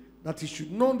thing, that he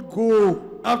should not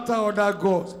go after other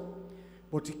gods.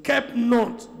 But he kept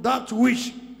not that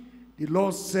which the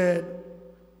Lord said,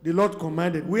 the Lord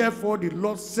commanded. Wherefore the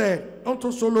Lord said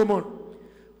unto Solomon,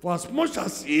 for as much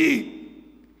as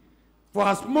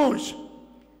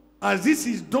this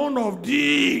is done of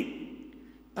thee,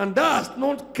 and thou hast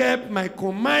not kept my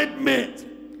commandment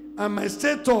and my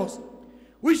statutes,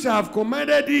 which I have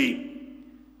commanded thee,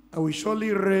 I will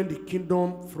surely rend the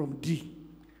kingdom from thee,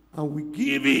 and will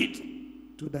give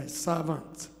it to thy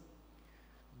servant.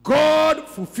 God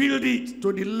fulfilled it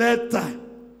to the letter.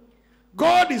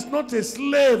 God is not a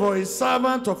slave or a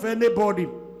servant of anybody.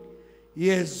 He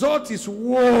exalts his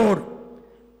word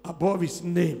above his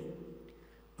name.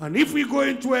 And if we go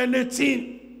into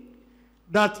anything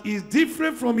that is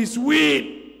different from his will,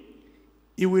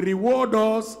 he will reward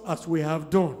us as we have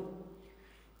done.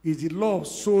 It's the law of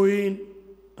sowing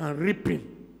and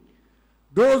reaping.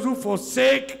 Those who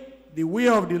forsake the way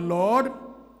of the Lord,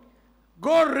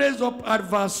 God raised up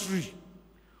adversary,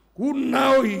 who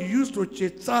now he used to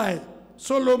chastise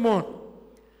Solomon.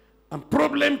 And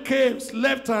problem came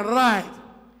left and right.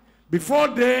 Before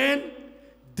then,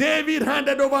 David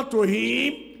handed over to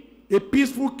him a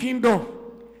peaceful kingdom.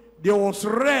 There was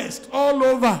rest all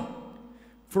over.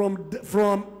 from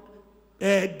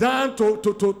down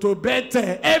to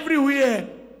Bethel, everywhere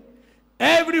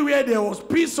there was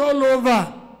peace all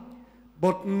over.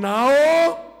 But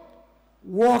now,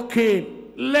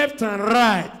 walking left and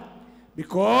right,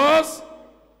 because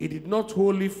he did not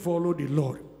wholly follow the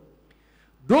Lord.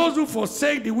 Those who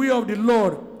forsake the way of the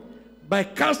Lord by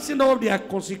casting off their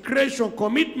consecration,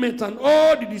 commitment, and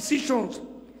all the decisions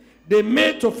they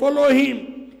made to follow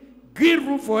him, give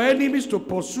room for enemies to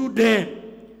pursue them.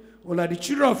 Unlike the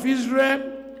children of Israel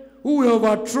who were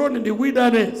overthrown in the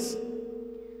wilderness.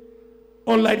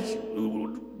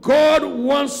 Unlike God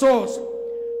wants us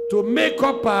to make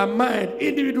up our mind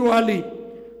individually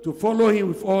to follow him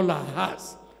with all our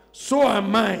hearts. So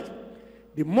am I.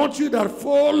 The multitude that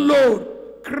followed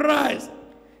Christ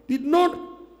did not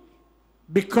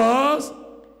because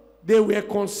they were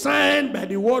concerned by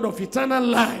the word of eternal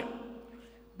life,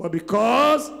 but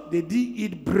because they did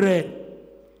eat bread.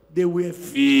 They were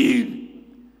filled,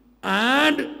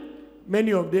 and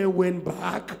many of them went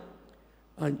back.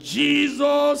 And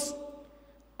Jesus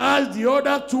asked the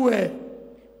other 12,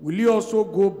 will you also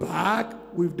go back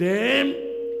with them?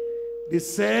 They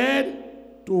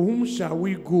said, to whom shall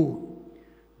we go?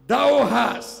 Thou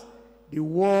hast the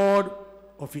word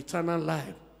of eternal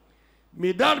life.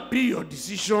 May that be your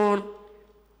decision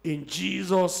in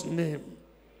Jesus' name.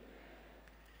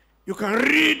 You can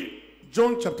read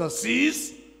John chapter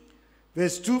 6,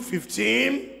 verse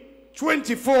 2:15,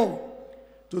 24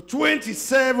 to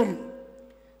 27,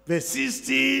 verse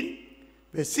 16,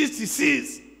 verse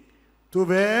 66 to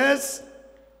verse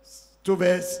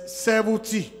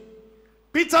 70.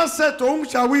 Peter said, to whom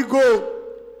shall we go?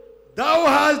 Thou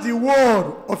hast the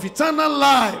word of eternal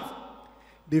life.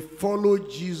 They followed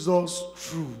Jesus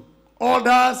through.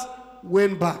 Others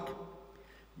went back.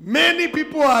 Many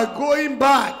people are going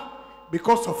back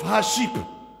because of hardship.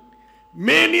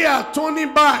 Many are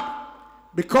turning back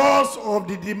because of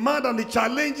the demand and the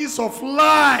challenges of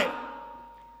life.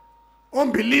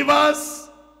 Unbelievers,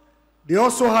 they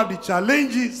also have the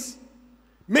challenges.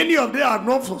 Many of them are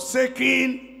not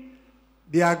forsaking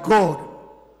their God.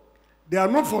 They are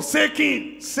not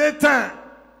forsaking Satan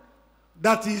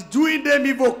that is doing them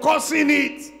evil, causing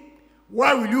it.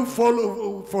 Why will you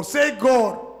forsake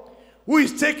God, who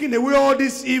is taking away all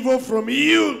this evil from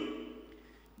you?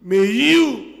 May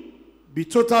you be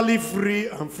totally free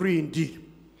and free indeed.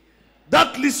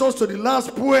 That leads us to the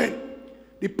last point,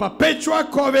 the perpetual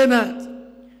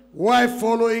covenant, while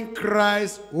following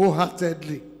Christ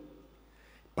wholeheartedly.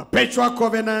 Perpetual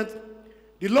covenant.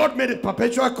 The Lord made a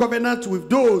perpetual covenant with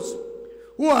those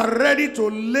who are ready to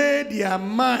lay their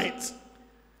might,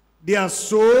 their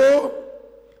soul,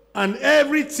 and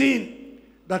everything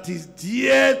that is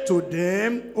dear to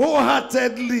them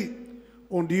wholeheartedly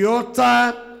on the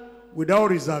altar without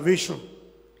reservation.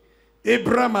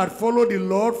 Abraham had followed the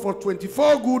Lord for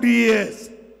 24 good years.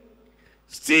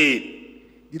 Still,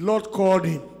 the Lord called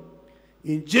him.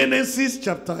 In Genesis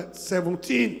chapter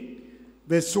 17,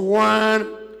 verse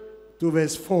 1 to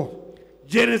verse 4.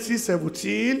 Genesis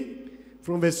 17,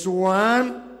 from verse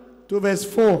 1 to verse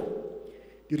 4.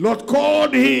 The Lord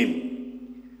called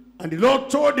him, and the Lord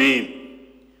told him,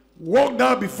 walk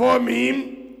thou before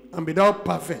me, and be thou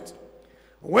perfect.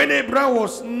 When Abraham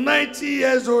was 90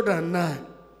 years old and 9,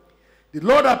 the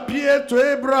Lord appeared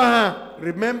to Abraham.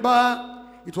 Remember,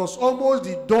 it was almost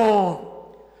the dawn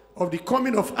of the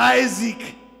coming of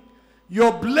Isaac.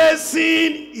 Your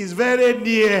blessing is very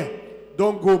near.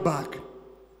 Don't go back.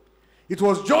 It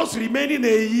was just remaining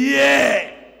a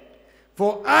year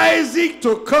for Isaac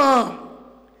to come.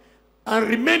 And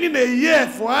remaining a year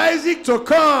for Isaac to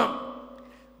come,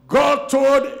 God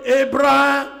told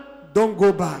Abraham, don't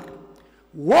go back.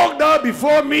 Walk thou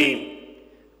before me,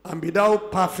 and be thou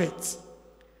perfect.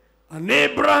 And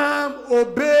Abraham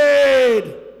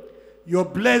obeyed. Your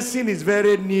blessing is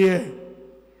very near.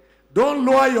 Don't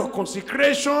lower your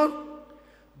consecration.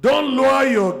 Don't lower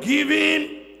your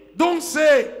giving. Don't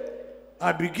say,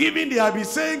 I'll be giving, I'll be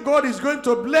saying God is going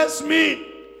to bless me.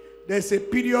 There's a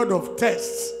period of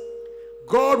tests.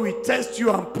 God will test you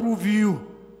and prove you.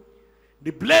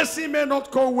 The blessing may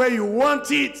not come where you want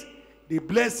it. The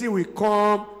blessing will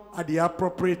come at the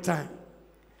appropriate time.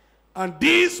 And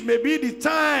this may be the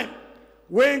time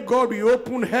when God will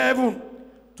open heaven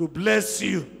to bless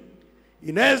you.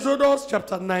 In Exodus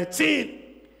chapter 19,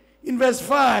 in verse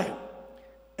 5,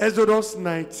 Exodus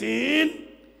 19,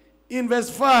 in verse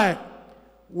 5,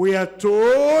 we are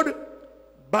told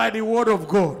by the word of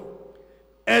God.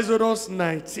 Exodus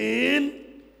 19,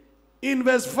 in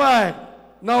verse 5,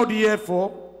 now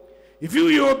therefore, if you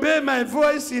will obey my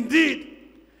voice indeed,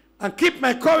 and keep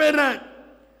my covenant,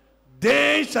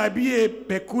 They shall be a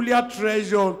peculiar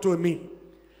treasure unto me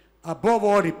above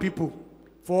all the people,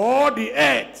 for all the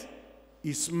earth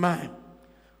is mine.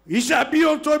 He shall be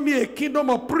unto me a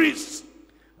kingdom of priests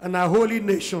and a holy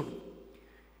nation.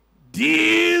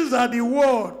 These are the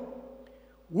words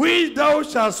which thou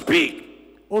shalt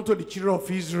speak unto the children of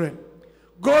Israel.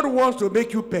 God wants to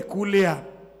make you peculiar.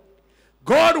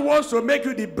 God wants to make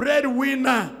you the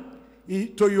breadwinner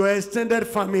to your extended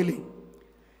family.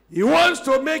 He wants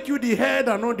to make you the head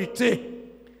and not the tail.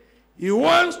 He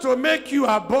wants to make you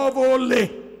above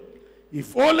only.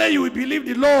 If only you will believe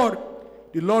the Lord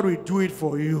will do it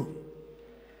for you.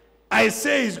 I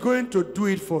say he's going to do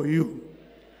it for you.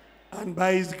 And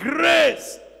by his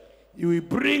grace, he will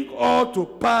bring all to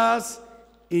pass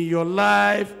in your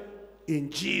life in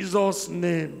Jesus'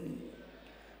 name.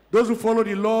 Those who follow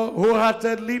the Lord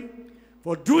wholeheartedly,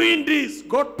 for doing this,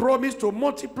 God promised to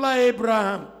multiply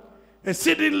Abraham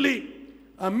exceedingly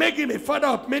and make him a father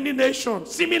of many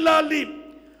nations. Similarly,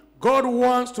 God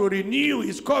wants to renew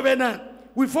his covenant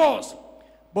with us,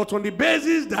 but on the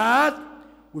basis that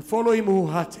we follow him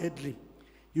wholeheartedly.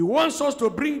 He wants us to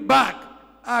bring back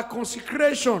our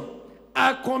consecration,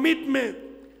 our commitment,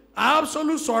 our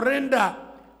absolute surrender,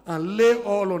 and lay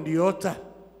all on the altar.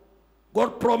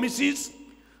 God promises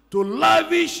to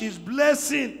lavish his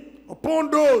blessing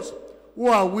upon those who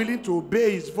are willing to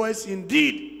obey his voice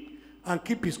indeed and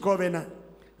keep his covenant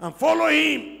and follow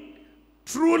him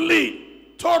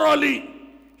truly, thoroughly.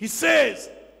 He says,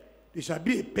 there shall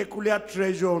be a peculiar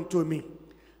treasure unto me.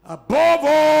 Above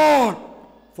all,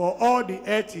 for all the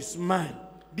earth is mine.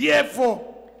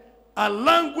 Therefore, our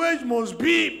language must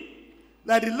be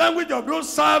like the language of those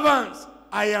servants.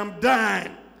 I am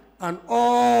thine, and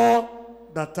all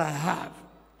that I have.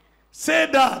 Say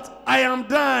that, I am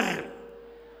thine,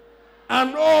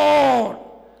 and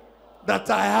all that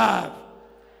I have.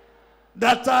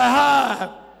 That I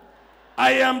have,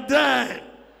 I am thine,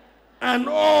 and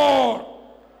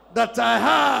all that I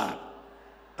have.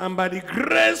 And by the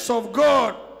grace of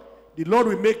God, the Lord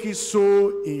will make it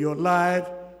so in your life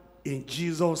in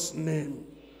Jesus' name.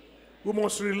 We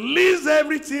must release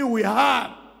everything we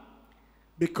have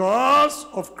because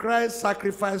of Christ's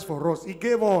sacrifice for us. He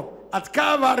gave all at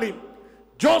Calvary,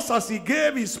 just as he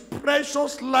gave his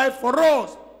precious life for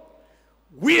us.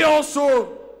 We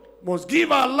also must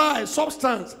give our life,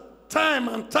 substance, time,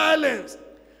 and talents,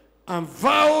 and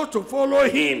vow to follow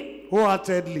him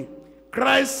wholeheartedly.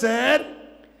 Christ said,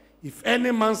 if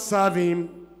any man serve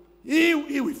him, he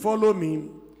will follow me.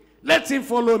 Let him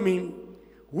follow me.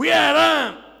 Where I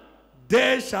am,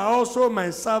 there shall also my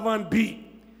servant be.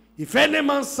 If any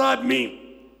man serve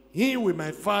me, he will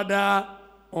my Father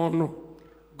honor.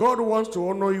 God wants to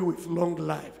honor you with long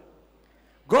life.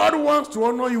 God wants to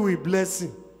honor you with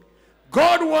blessing.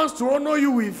 God wants to honor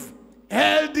you with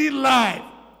healthy life.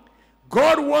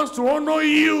 God wants to honor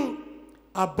you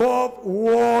above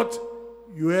what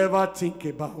you ever think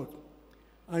about.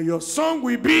 And your song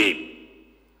will be,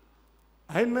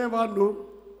 I never know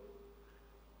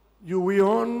you will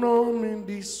honor me in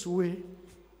this way.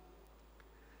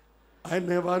 I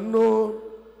never know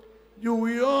you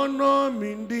will honor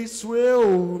me in this way.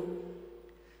 Oh,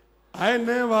 I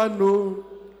never know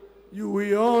you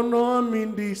will honor me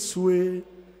in this way.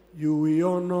 You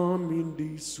will honor me in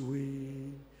this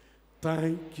way.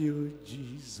 Thank you,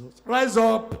 Jesus. Rise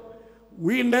up.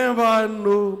 We never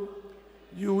know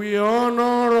you will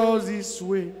honor us this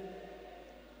way.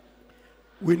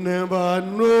 We never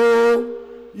know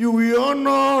you will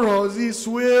honor us this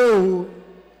way. Oh,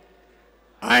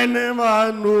 I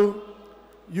never know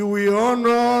you will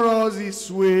honor us this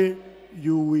way.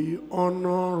 You will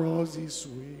honor us this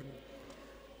way.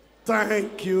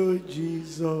 Thank you,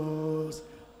 Jesus.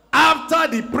 After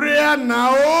the prayer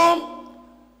now,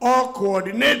 all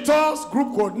coordinators, group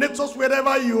coordinators,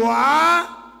 wherever you are,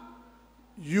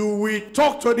 you will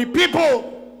talk to the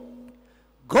people.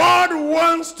 God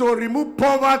wants to remove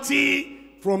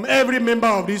poverty from every member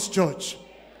of this church.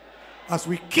 As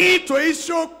we key to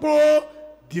Isiokpo,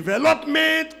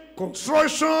 development,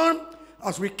 construction,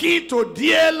 as we key to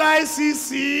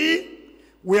DLICC,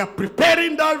 we are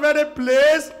preparing that very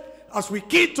place. As we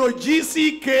key to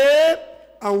GCK,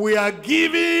 and we are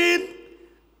giving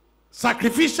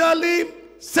sacrificially,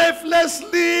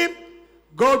 selflessly,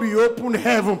 God will open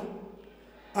heaven,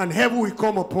 and heaven will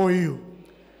come upon you.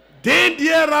 Then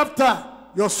thereafter,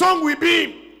 your song will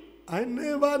be, I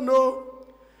never know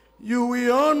you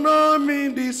will honor me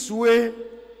this way.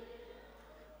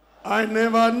 I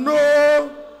never know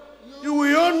you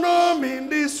will honor me in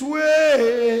this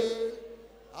way.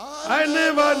 I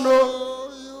never know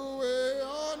you will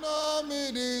honor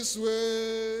me this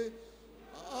way.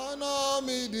 Honor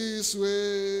me this this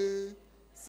way.